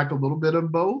 I would like a little bit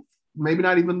of both, maybe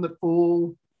not even the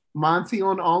full Monty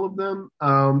on all of them.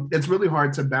 It's really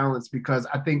hard to balance, because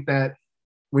I think that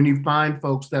when you find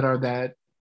folks that are that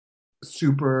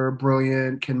super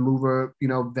brilliant, can move,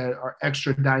 that are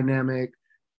extra dynamic,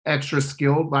 extra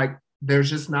skilled, like there's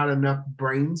just not enough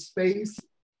brain space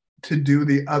to do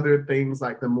the other things,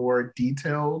 like the more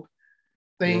detailed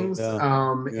things.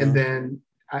 And then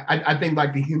I think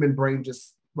like the human brain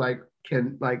just like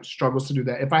can like struggles to do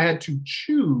that. If I had to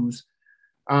choose,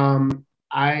 I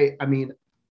mean,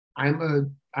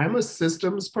 I'm a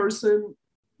systems person,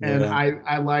 and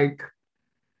I like,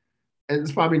 and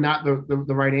it's probably not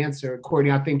the right answer,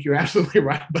 Courtney. I think you're absolutely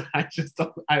right, but I just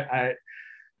don't,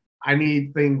 I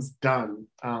need things done.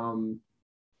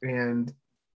 And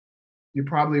you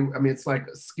probably, it's like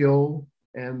a skill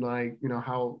And like, you know,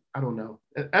 how, I don't know.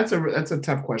 That's a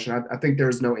tough question. I think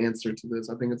there's no answer to this.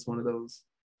 I think it's one of those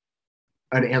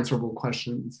unanswerable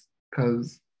questions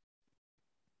because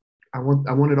I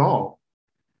want it all.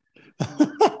 I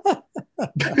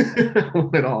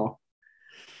want it all.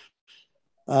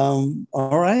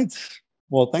 All right.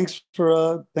 Well, thanks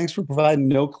for providing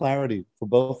no clarity from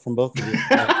both of you.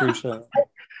 I appreciate it.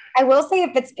 I will say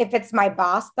if it's my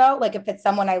boss though, like if it's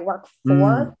someone I work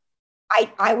for,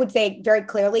 I would say very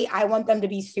clearly I want them to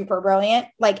be super brilliant.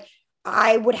 Like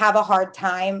I would have a hard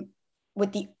time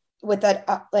with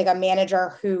a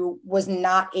manager who was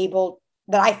not able,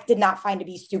 that I did not find to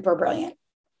be super brilliant.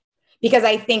 Because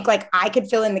I think like I could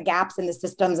fill in the gaps in the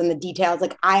systems and the details.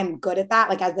 Like I'm good at that.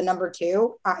 Like as the number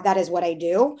two, that is what I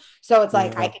do. So it's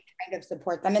like I can kind of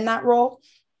support them in that role.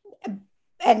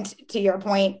 And to your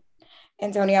point,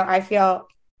 Antonio, I feel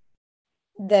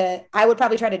I would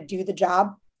probably try to do the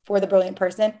job for the brilliant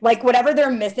person. Like whatever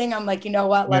they're missing, I'm like, you know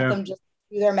what, let them just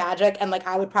do their magic. And like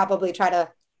I would probably try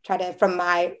to from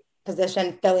my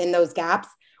position fill in those gaps,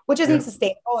 which isn't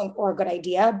sustainable or a good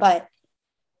idea, but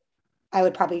I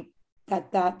would probably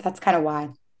that's kind of why.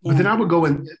 But then I would go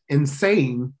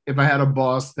insane if I had a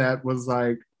boss that was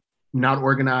like not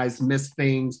organized, missed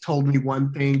things, told me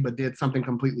one thing, but did something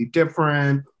completely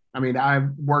different. I mean, I've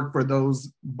worked for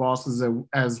those bosses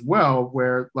as well,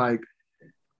 where like,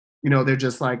 you know, they're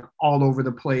just like all over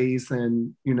the place.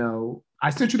 And, you know, I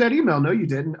sent you that email. No, you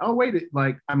didn't. Oh, wait.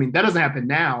 Like, I mean, that doesn't happen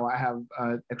now. I have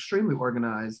an extremely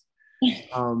organized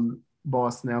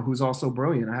boss now who's also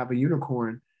brilliant. I have a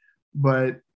unicorn.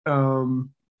 But I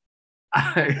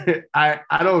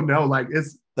don't know. Like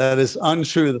that is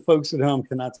untrue. The folks at home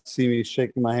cannot see me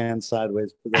shaking my hand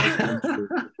sideways, but that is untrue.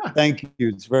 Thank you.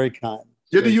 It's very kind.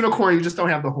 You're the unicorn. You just don't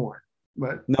have the horn.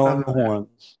 But no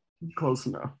horns. Close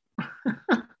enough.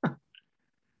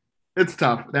 It's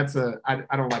tough.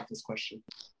 I don't like this question.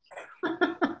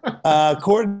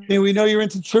 Courtney, we know you're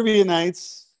into trivia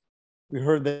nights. We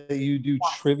heard that you do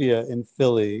trivia in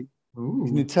Philly. Ooh.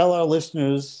 Can you tell our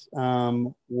listeners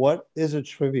what is a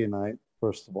trivia night,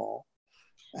 first of all,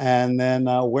 and then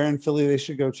where in Philly they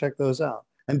should go check those out?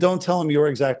 And don't tell them your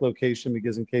exact location,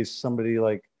 because in case somebody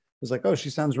like is like, oh, she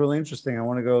sounds really interesting, I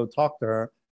want to go talk to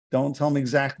her. Don't tell them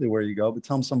exactly where you go, but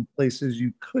tell them some places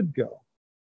you could go.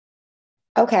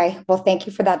 Okay. Well, thank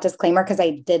you for that disclaimer, because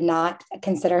I did not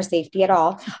consider safety at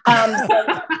all.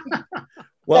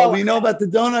 Well, we know about the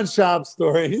donut shop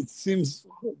story. It seems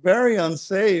very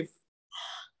unsafe.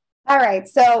 All right.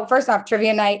 So first off,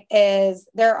 trivia night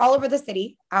they're all over the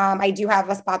city. I do have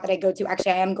a spot that I go to.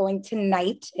 Actually, I am going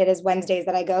tonight. It is Wednesdays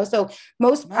that I go. So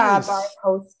most bars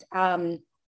host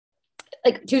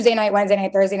like Tuesday night, Wednesday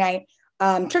night, Thursday night.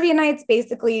 Trivia nights,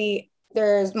 basically,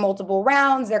 there's multiple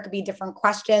rounds. There could be different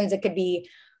questions. It could be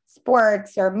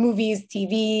sports or movies,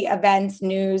 TV, events,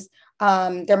 news.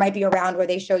 There might be a round where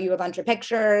they show you a bunch of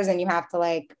pictures and you have to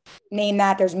like name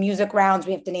that. There's music rounds.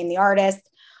 We have to name the artist.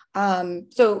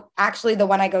 So actually the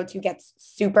one I go to gets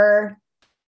super,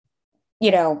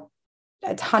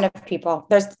 a ton of people.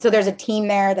 There's a team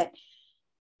there that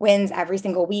wins every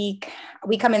single week.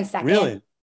 We come in second. Really?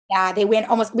 Yeah, they win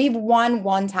we've won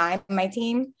one time, my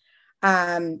team.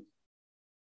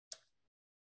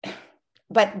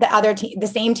 But the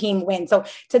same team wins. So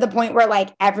to the point where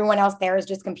like everyone else there is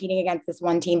just competing against this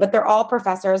one team, but they're all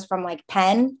professors from like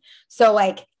Penn. So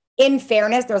like in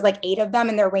fairness, there's like 8 of them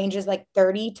and their range is like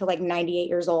 30 to like 98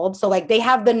 years old. So like they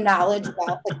have the knowledge,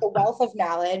 like the wealth of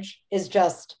knowledge is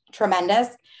just tremendous.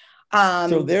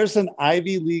 So there's an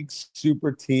Ivy League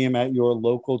super team at your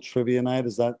local trivia night.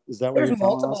 Is that what you're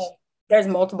telling us? There's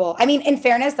multiple. I mean, in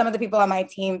fairness, some of the people on my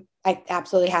team, I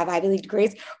absolutely have Ivy League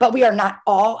degrees, but we are not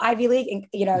all Ivy League,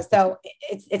 so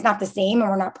it's not the same, and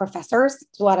we're not professors.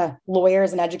 There's a lot of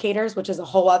lawyers and educators, which is a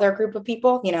whole other group of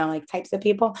people, like types of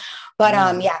people. But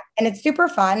yeah, and it's super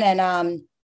fun and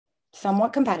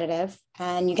somewhat competitive,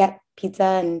 and you get pizza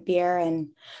and beer. And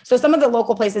so some of the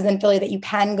local places in Philly that you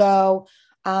can go,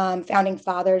 Founding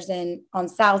Fathers on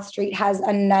South Street has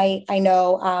a night. I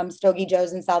know Stogie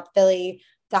Joe's in South Philly.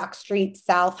 Dock Street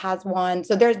South has one.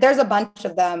 So there's a bunch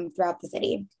of them throughout the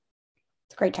city.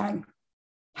 It's a great time.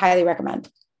 Highly recommend.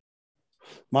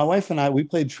 My wife and I, we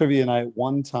played trivia night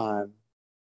one time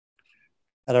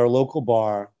at our local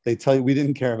bar. They tell you we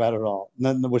didn't care about it at all.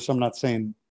 Which I'm not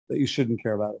saying that you shouldn't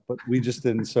care about it, but we just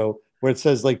didn't. So where it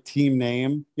says like team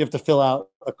name, you have to fill out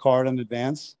a card in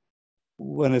advance.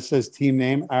 When it says team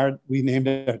name, we named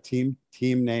it our team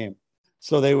name.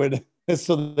 So they would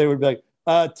be like,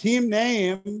 team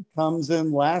name comes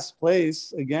in last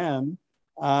place again,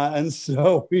 and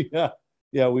so we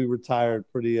retired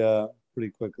pretty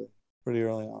quickly, pretty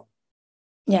early on.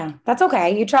 Yeah, that's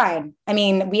okay. You tried. I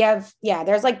mean, we have, yeah,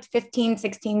 there's like 15,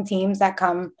 16 teams that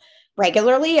come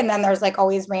regularly. And then there's like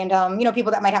always random,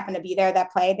 people that might happen to be there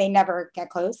that play. They never get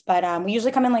close, but we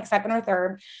usually come in like second or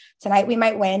third. Tonight we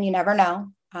might win. You never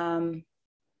know.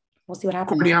 We'll see what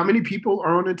happens. Courtney, how many people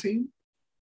are on a team?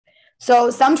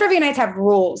 So some trivia nights have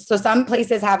rules. So some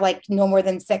places have like no more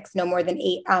than 6, no more than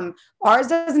 8. Ours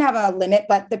doesn't have a limit,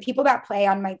 but the people that play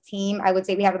on my team, I would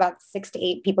say we have about 6 to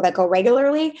 8 people that go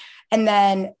regularly. And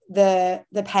then the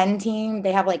Penn team,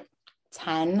 they have like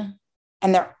 10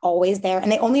 and they're always there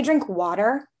and they only drink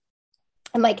water.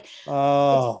 And like,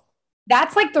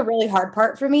 that's like the really hard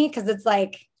part for me. Cause it's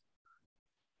like,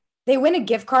 they win a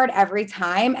gift card every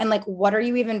time. And like, what are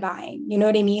you even buying? You know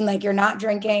what I mean? Like you're not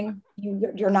drinking,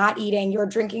 you're not eating, you're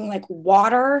drinking like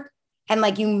water. And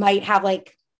like, you might have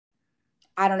like,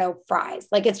 I don't know, fries.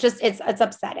 Like, it's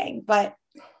upsetting, but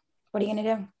what are you going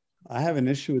to do? I have an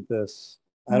issue with this.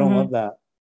 I don't love that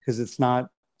because it's not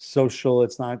social.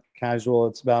 It's not casual.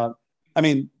 It's about,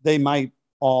 they might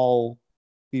all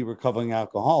be recovering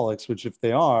alcoholics, which if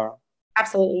they are,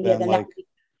 absolutely. Then like,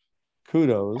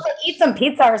 kudos. Like eat some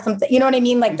pizza or something. You know what I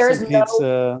mean? Like there's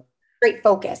no straight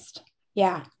focused.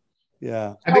 Yeah.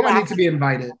 Yeah. I think I need to be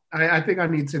invited. I think I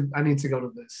need to go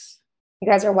to this. You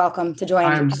guys are welcome to join.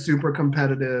 I'm super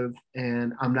competitive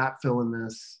and I'm not feeling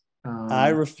this. I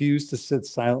refuse to sit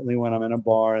silently when I'm in a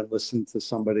bar and listen to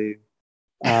somebody.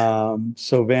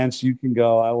 So Vance, you can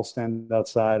go. I will stand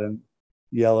outside and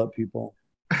yell at people.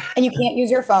 And you can't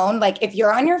use your phone. Like if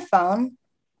you're on your phone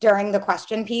during the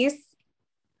question piece,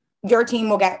 your team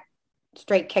will get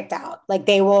straight kicked out. Like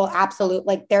they will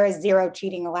like there is zero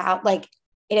cheating allowed. Like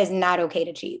it is not okay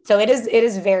to cheat. So it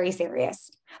is very serious.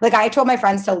 Like I told my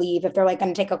friends to leave if they're like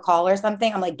going to take a call or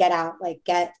something. I'm like, get out,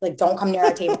 don't come near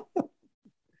our table.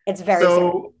 It's very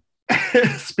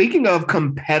serious. Speaking of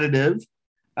competitive,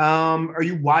 are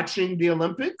you watching the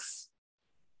Olympics?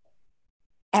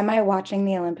 Am I watching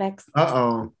the Olympics?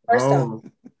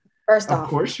 First off, of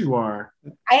course you are.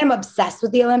 I am obsessed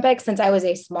with the Olympics since I was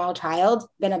a small child.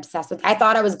 Been obsessed with. I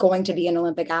thought I was going to be an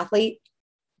Olympic athlete.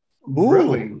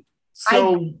 Really?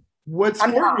 So, what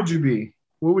sport would you be?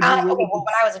 What would you? Well,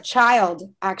 when I was a child,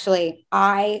 actually,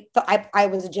 I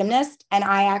was a gymnast, and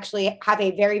I actually have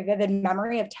a very vivid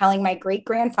memory of telling my great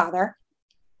grandfather,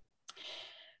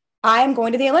 "I am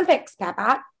going to the Olympics,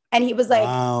 Papa," and he was like,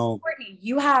 wow. "Courtney,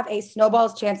 you have a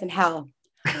snowball's chance in hell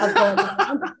of going to the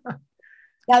Olympics."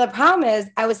 Now, the problem is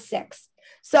I was 6.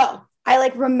 So I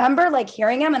like remember like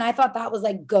hearing him and I thought that was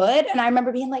like good. And I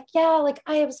remember being like, yeah, like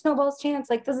I have a snowball's chance.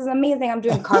 Like, this is amazing. I'm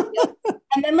doing cartwheels.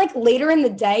 And then like later in the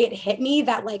day, it hit me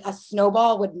that like a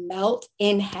snowball would melt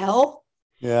in hell.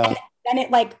 Yeah. And then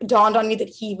it like dawned on me that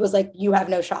he was like, you have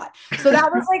no shot. So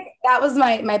that was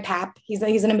my pap. He's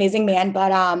an amazing man. But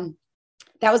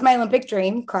that was my Olympic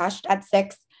dream, crushed at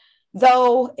 6.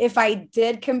 Though if I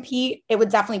did compete, it would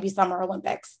definitely be Summer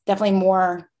Olympics. Definitely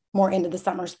more into the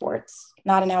summer sports,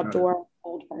 not an outdoor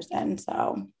old person.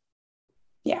 So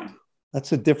yeah.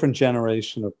 That's a different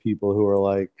generation of people who are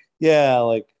like, yeah,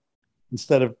 like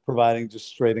instead of providing just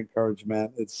straight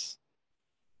encouragement, it's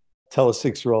tell a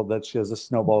 6-year-old that she has a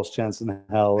snowball's chance in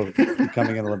hell of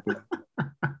becoming an Olympian.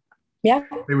 Yeah.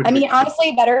 I mean,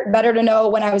 honestly, better to know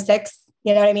when I was 6.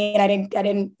 You know what I mean? I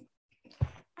didn't,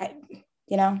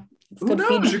 it's good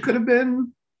feedback. You could have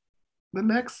been the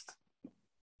next.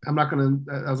 I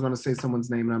was going to say someone's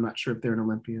name and I'm not sure if they're an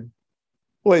Olympian.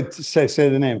 Wait, say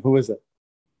the name. Who is it?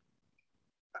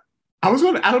 I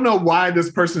don't know why I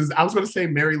was going to say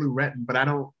Mary Lou Retton, but I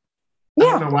don't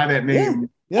know why that name.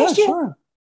 Yeah, sure.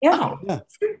 Yeah. Oh.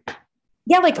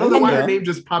 Yeah. Like, I don't know why that name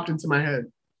just popped into my head.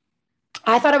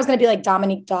 I thought it was going to be like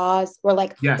Dominique Dawes or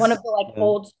like one of the like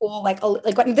old school, like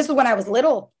this is when I was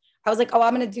little. I was like, oh,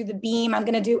 I'm going to do the beam. I'm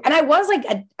going to do, and I was like,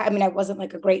 I wasn't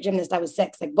like a great gymnast. I was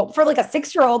 6, like, but for like a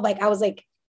 6-year-old, like I was like,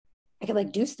 I could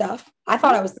like do stuff. I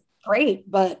thought I was great,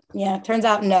 but yeah, turns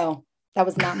out, no, it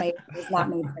was not made for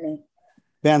me.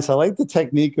 Vance, I like the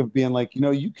technique of being like,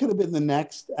 you could have been the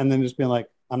next, and then just being like,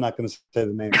 I'm not going to say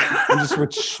the name. I'm just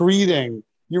retreating.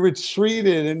 You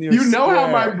retreated in your how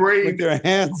my brain with your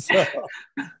hands up.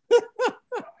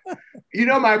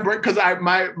 My brain, because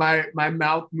my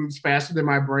mouth moves faster than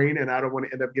my brain, and I don't want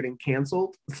to end up getting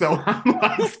canceled. So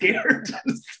I'm scared to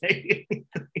say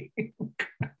anything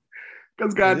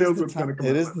because God knows what's going to come.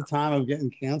 It is the time of getting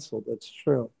canceled. That's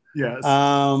true. Yes.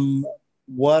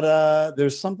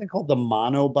 There's something called the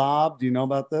monobob. Do you know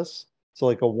about this? So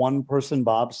like a 1-person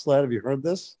bobsled. Have you heard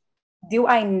this? Do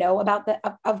I know about that?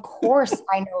 Of course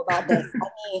I know about this. I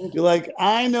mean, you're like,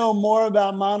 I know more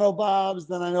about monobobs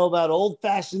than I know about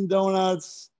old-fashioned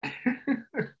donuts.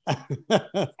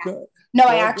 No,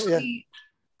 I actually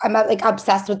I'm like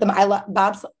obsessed with them. I love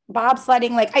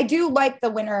bobsledding. Like I do like the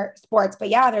winter sports, but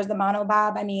yeah, there's the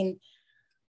monobob. I mean,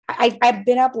 I've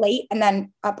been up late and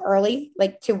then up early,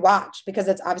 like to watch because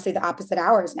it's obviously the opposite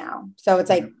hours now. So it's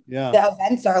like the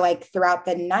events are like throughout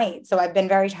the night. So I've been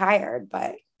very tired,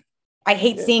 but I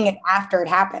hate seeing it after it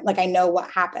happened. Like I know what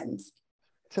happens.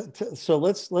 So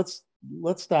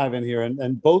let's dive in here.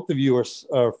 And both of you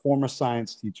are former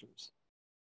science teachers.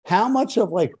 How much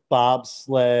of like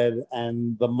bobsled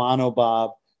and the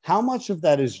monobob, how much of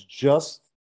that is just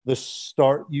the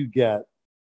start you get?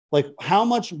 Like how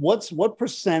much, what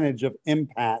percentage of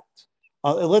impact?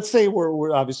 Let's say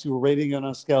we're obviously we're rating it on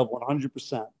a scale of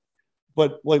 100%,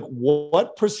 but like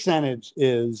what percentage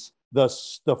is the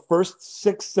first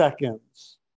 6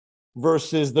 seconds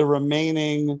versus the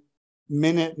remaining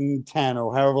minute and 10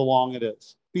 or however long it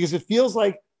is? Because it feels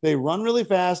like they run really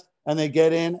fast and they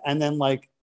get in and then like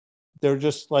they're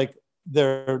just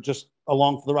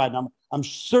along for the ride. And I'm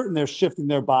certain they're shifting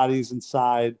their bodies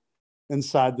inside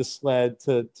the sled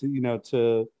to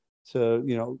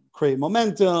create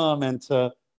momentum and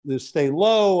to stay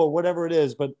low or whatever it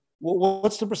is. But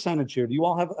what's the percentage here? Do you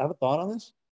all have a thought on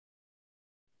this?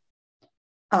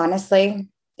 Honestly,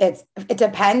 it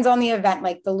depends on the event.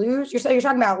 Like the luge, you're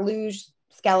talking about luge,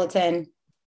 skeleton,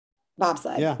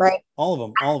 bobsled, right? All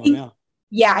of them. Yeah.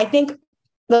 Yeah, I think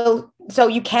so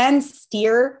you can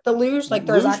steer the luge. Like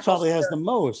there's luge probably has the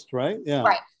most, right? Yeah.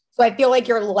 Right. So I feel like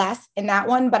you're less in that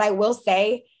one, but I will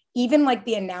say, even like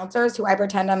the announcers who I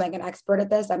pretend I'm like an expert at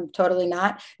this, I'm totally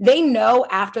not. They know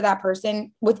after that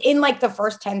person within like the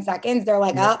first 10 seconds, they're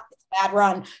like, oh, it's a bad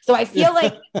run. So I feel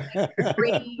like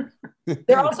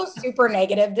they're also super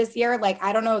negative this year. Like,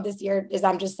 I don't know, this year is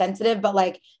I'm just sensitive, but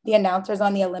like the announcers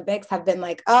on the Olympics have been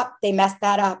like, oh, they messed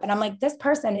that up. And I'm like, this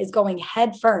person is going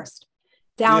head first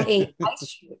down a ice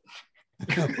chute.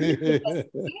 You need to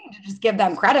just give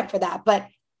them credit for that. But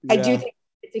I do think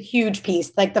it's a huge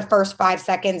piece. Like the first 5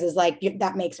 seconds is like,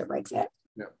 that makes or breaks it.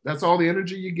 Yeah, that's all the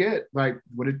energy you get. Like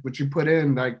what you put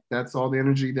in, like that's all the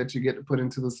energy that you get to put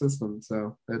into the system.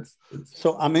 So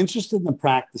so I'm interested in the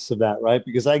practice of that, right?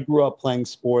 Because I grew up playing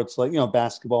sports like,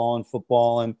 basketball and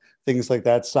football and things like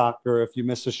that. Soccer, if you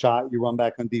miss a shot, you run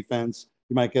back on defense,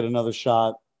 you might get another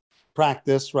shot.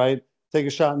 Practice, right? Take a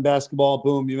shot in basketball,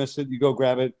 boom, you miss it, you go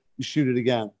grab it, you shoot it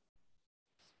again.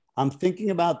 I'm thinking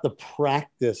about the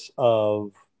practice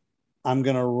of I'm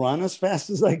going to run as fast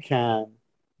as I can,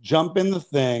 jump in the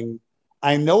thing.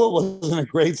 I know it wasn't a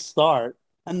great start.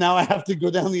 And now I have to go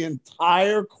down the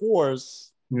entire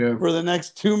course for the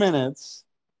next 2 minutes.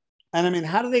 And I mean,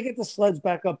 how do they get the sleds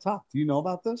back up top? Do you know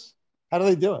about this? How do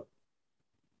they do it?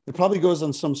 It probably goes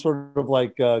on some sort of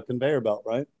like conveyor belt,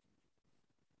 right?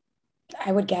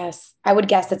 I would guess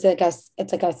it's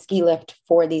like a ski lift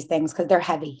for these things because they're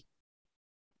heavy.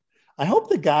 I hope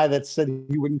the guy that said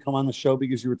he wouldn't come on the show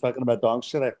because you were talking about dog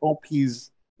shit, I hope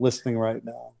he's listening right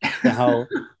now to how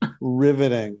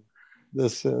riveting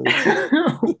this is.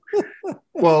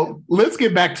 Well, let's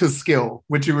get back to skill,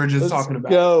 which you were just talking about.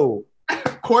 Go.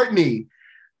 Courtney,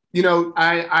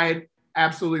 I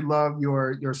absolutely love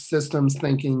your systems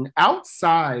thinking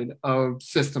outside of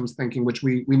systems thinking, which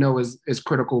we know is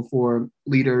critical for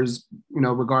leaders,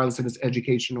 regardless if it's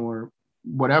education or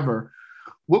whatever.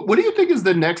 What do you think is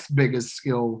the next biggest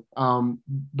skill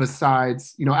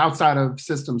besides, outside of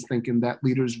systems thinking that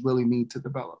leaders really need to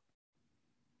develop?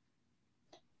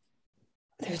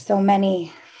 There's so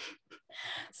many.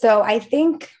 So I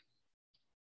think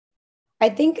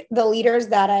the leaders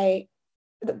that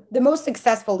the most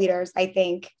successful leaders, I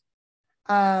think,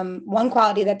 one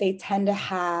quality that they tend to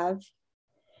have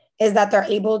is that they're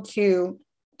able to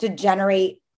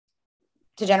generate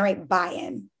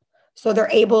buy-in. So they're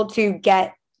able to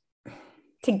get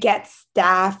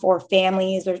staff or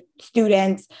families or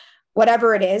students,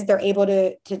 whatever it is, they're able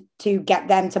to get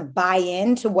them to buy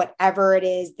into whatever it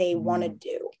is they want to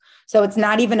do. So it's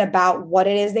not even about what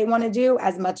it is they want to do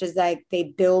as much as like they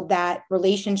build that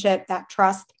relationship, that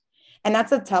trust. And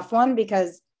that's a tough one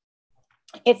because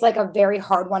it's like a very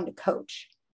hard one to coach.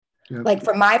 Yep. Like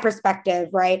from my perspective,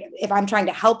 right? If I'm trying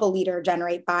to help a leader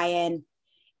generate buy-in,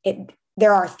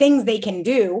 there are things they can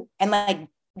do, and like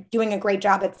doing a great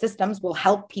job at systems will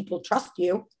help people trust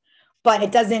you, but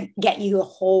it doesn't get you the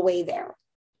whole way there.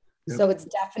 Yep. So it's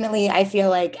definitely, I feel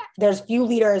like there's few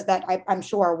leaders that I'm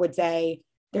sure would say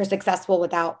they're successful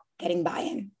without getting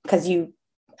buy-in because you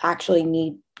actually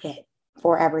need it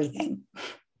for everything.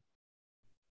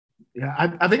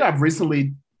 Yeah, I think I've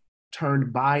recently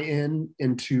turned buy-in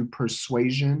into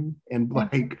persuasion and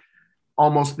like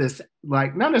almost this,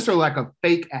 like not necessarily like a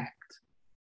fake act,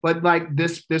 but like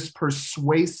this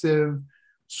persuasive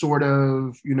sort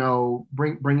of,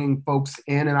 bringing folks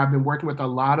in. And I've been working with a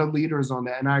lot of leaders on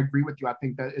that. And I agree with you. I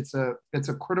think that it's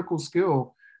a critical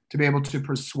skill to be able to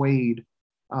persuade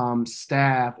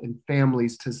staff and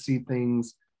families to see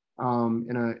things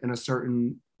in a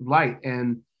certain light.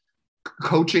 And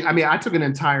coaching, I mean, I took an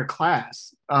entire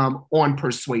class on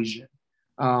persuasion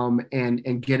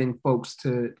and getting folks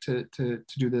to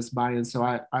do this buy-in. So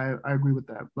I agree with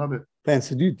that. Love it. Vance,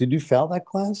 did you fail that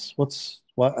class?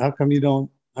 How come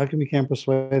you can't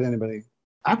persuade anybody?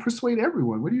 I persuade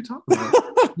everyone. What are you talking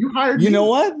about? You hired me. You know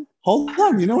what? Hold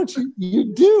on. You know what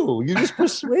you do? You just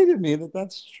persuaded me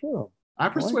that's true. I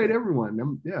persuade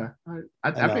everyone.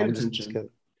 I paid attention.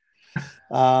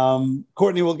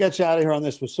 Courtney, we'll get you out of here on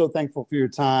this. We're so thankful for your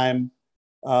time.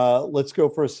 Let's go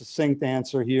for a succinct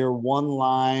answer here. One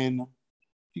line.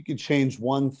 If you could change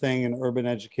one thing in urban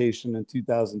education in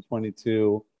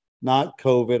 2022, not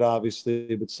COVID,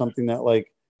 obviously, but something that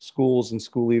like schools and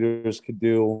school leaders could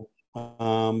do,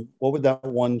 what would that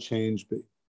one change be?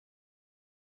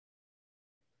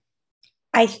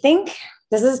 I think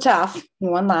this is tough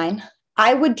in one line.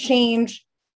 I would want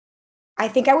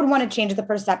to change the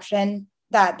perception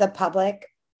that the public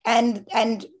and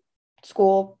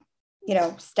school,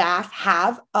 staff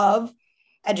have of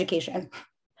education.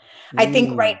 I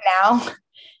think right now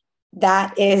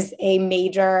that is a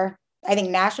major, I think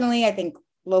nationally, I think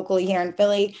locally here in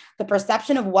Philly, the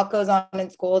perception of what goes on in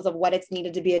schools, of what it's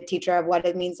needed to be a teacher, of what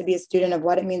it means to be a student, of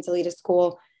what it means to lead a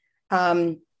school.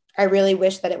 I really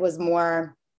wish that it was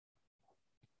more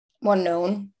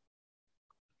known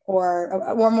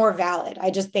or more valid. I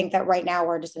just think that right now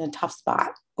we're just in a tough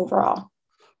spot overall.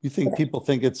 You think people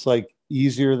think it's like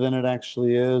easier than it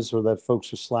actually is, or that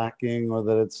folks are slacking, or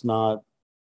that it's not,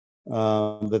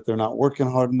 that they're not working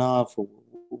hard enough?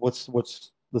 Let's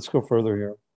go further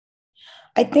here.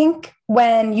 I think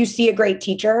when you see a great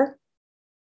teacher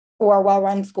or a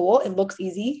well-run school, it looks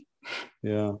easy.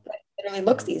 Yeah. It really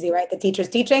looks easy, right? The teacher's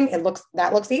teaching,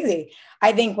 that looks easy.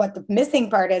 I think what the missing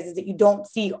part is that you don't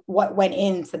see what went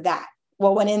into that,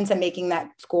 what went into making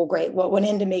that school great, what went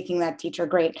into making that teacher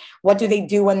great. What do they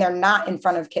do when they're not in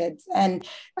front of kids? And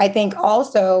I think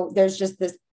also there's just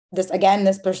this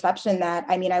perception that,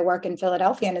 I mean, I work in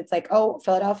Philadelphia and it's like, oh,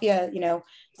 Philadelphia,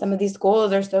 some of these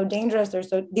schools are so dangerous.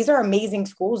 These are amazing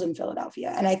schools in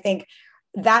Philadelphia. And I think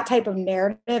that type of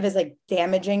narrative is like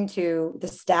damaging to the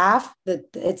staff, that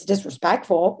it's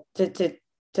disrespectful to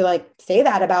like say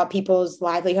that about people's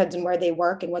livelihoods and where they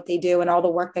work and what they do and all the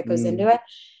work that goes into it.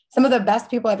 Some of the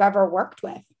best people I've ever worked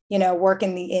with, work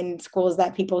in schools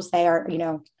that people say are,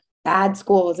 bad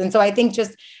schools. And so I think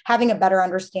just having a better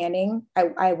understanding,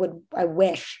 I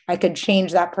wish I could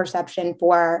change that perception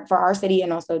for our city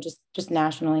and also just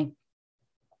nationally.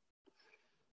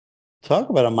 Talk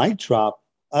about a mic drop.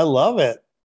 I love it.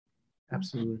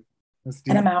 Absolutely.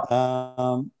 And I'm out.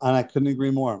 And I couldn't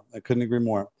agree more.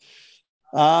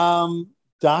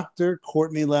 Dr.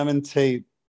 Courtney Lemon Tate,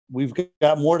 we've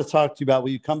got more to talk to you about.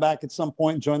 Will you come back at some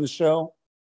point and join the show?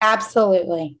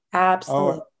 Absolutely.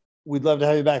 We'd love to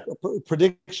have you back.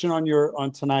 Prediction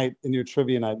on tonight in your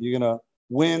trivia night. You're going to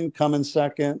win, come in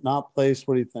second, not place.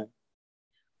 What do you think?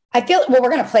 I feel, we're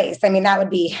going to place. I mean, that would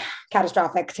be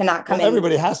catastrophic to not come in.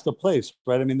 Everybody has to place,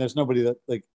 right? I mean, there's nobody that,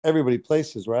 like, everybody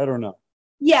places, right? Or no?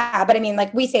 Yeah, but I mean,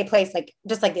 like we say place, like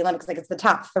just like the Olympics, like it's the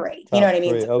top three. You know what I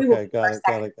mean? So okay, got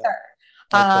it.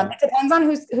 It depends on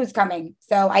who's coming.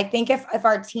 So I think if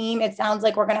our team, it sounds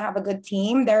like we're going to have a good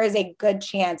team, there is a good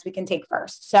chance we can take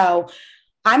first. So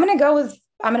I'm going to go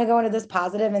into this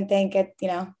positive and think it,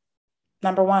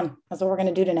 number one. That's what we're going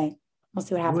to do tonight. We'll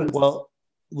see what happens. Well,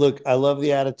 look, I love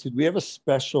the attitude. We have a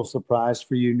special surprise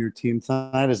for you and your team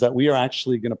tonight, is that we are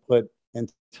actually going to put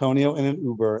Antonio in an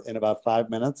Uber in about 5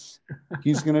 minutes.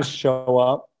 He's going to show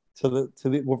up to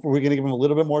the, we're going to give him a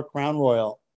little bit more Crown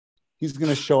Royal. He's going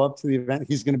to show up to the event.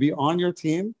 He's going to be on your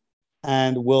team,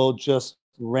 and we'll just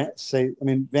Vance,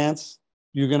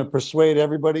 you're going to persuade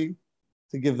everybody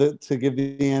to give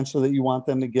the answer that you want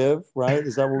them to give, right?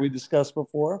 Is that what we discussed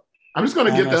before? I'm just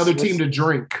going to get the other team to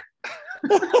drink.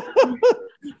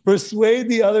 Persuade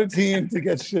the other team to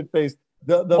get shit-faced.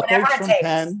 The folks from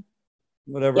Penn,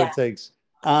 whatever it takes.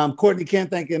 Courtney, can't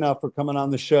thank you enough for coming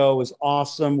on the show. It was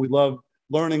awesome. We loved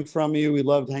learning from you. We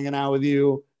loved hanging out with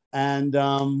you. And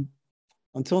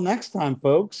until next time,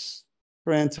 folks,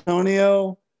 for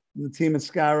Antonio and the team at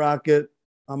Skyrocket,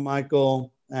 I'm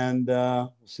Michael, and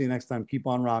we'll see you next time. Keep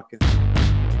on rocking.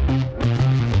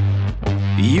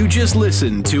 You just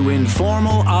listened to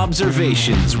Informal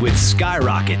Observations with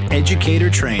Skyrocket Educator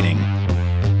Training.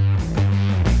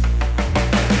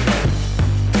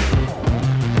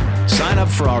 Sign up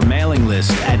for our mailing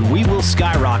list at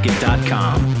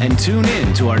wewillskyrocket.com and tune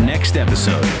in to our next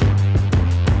episode.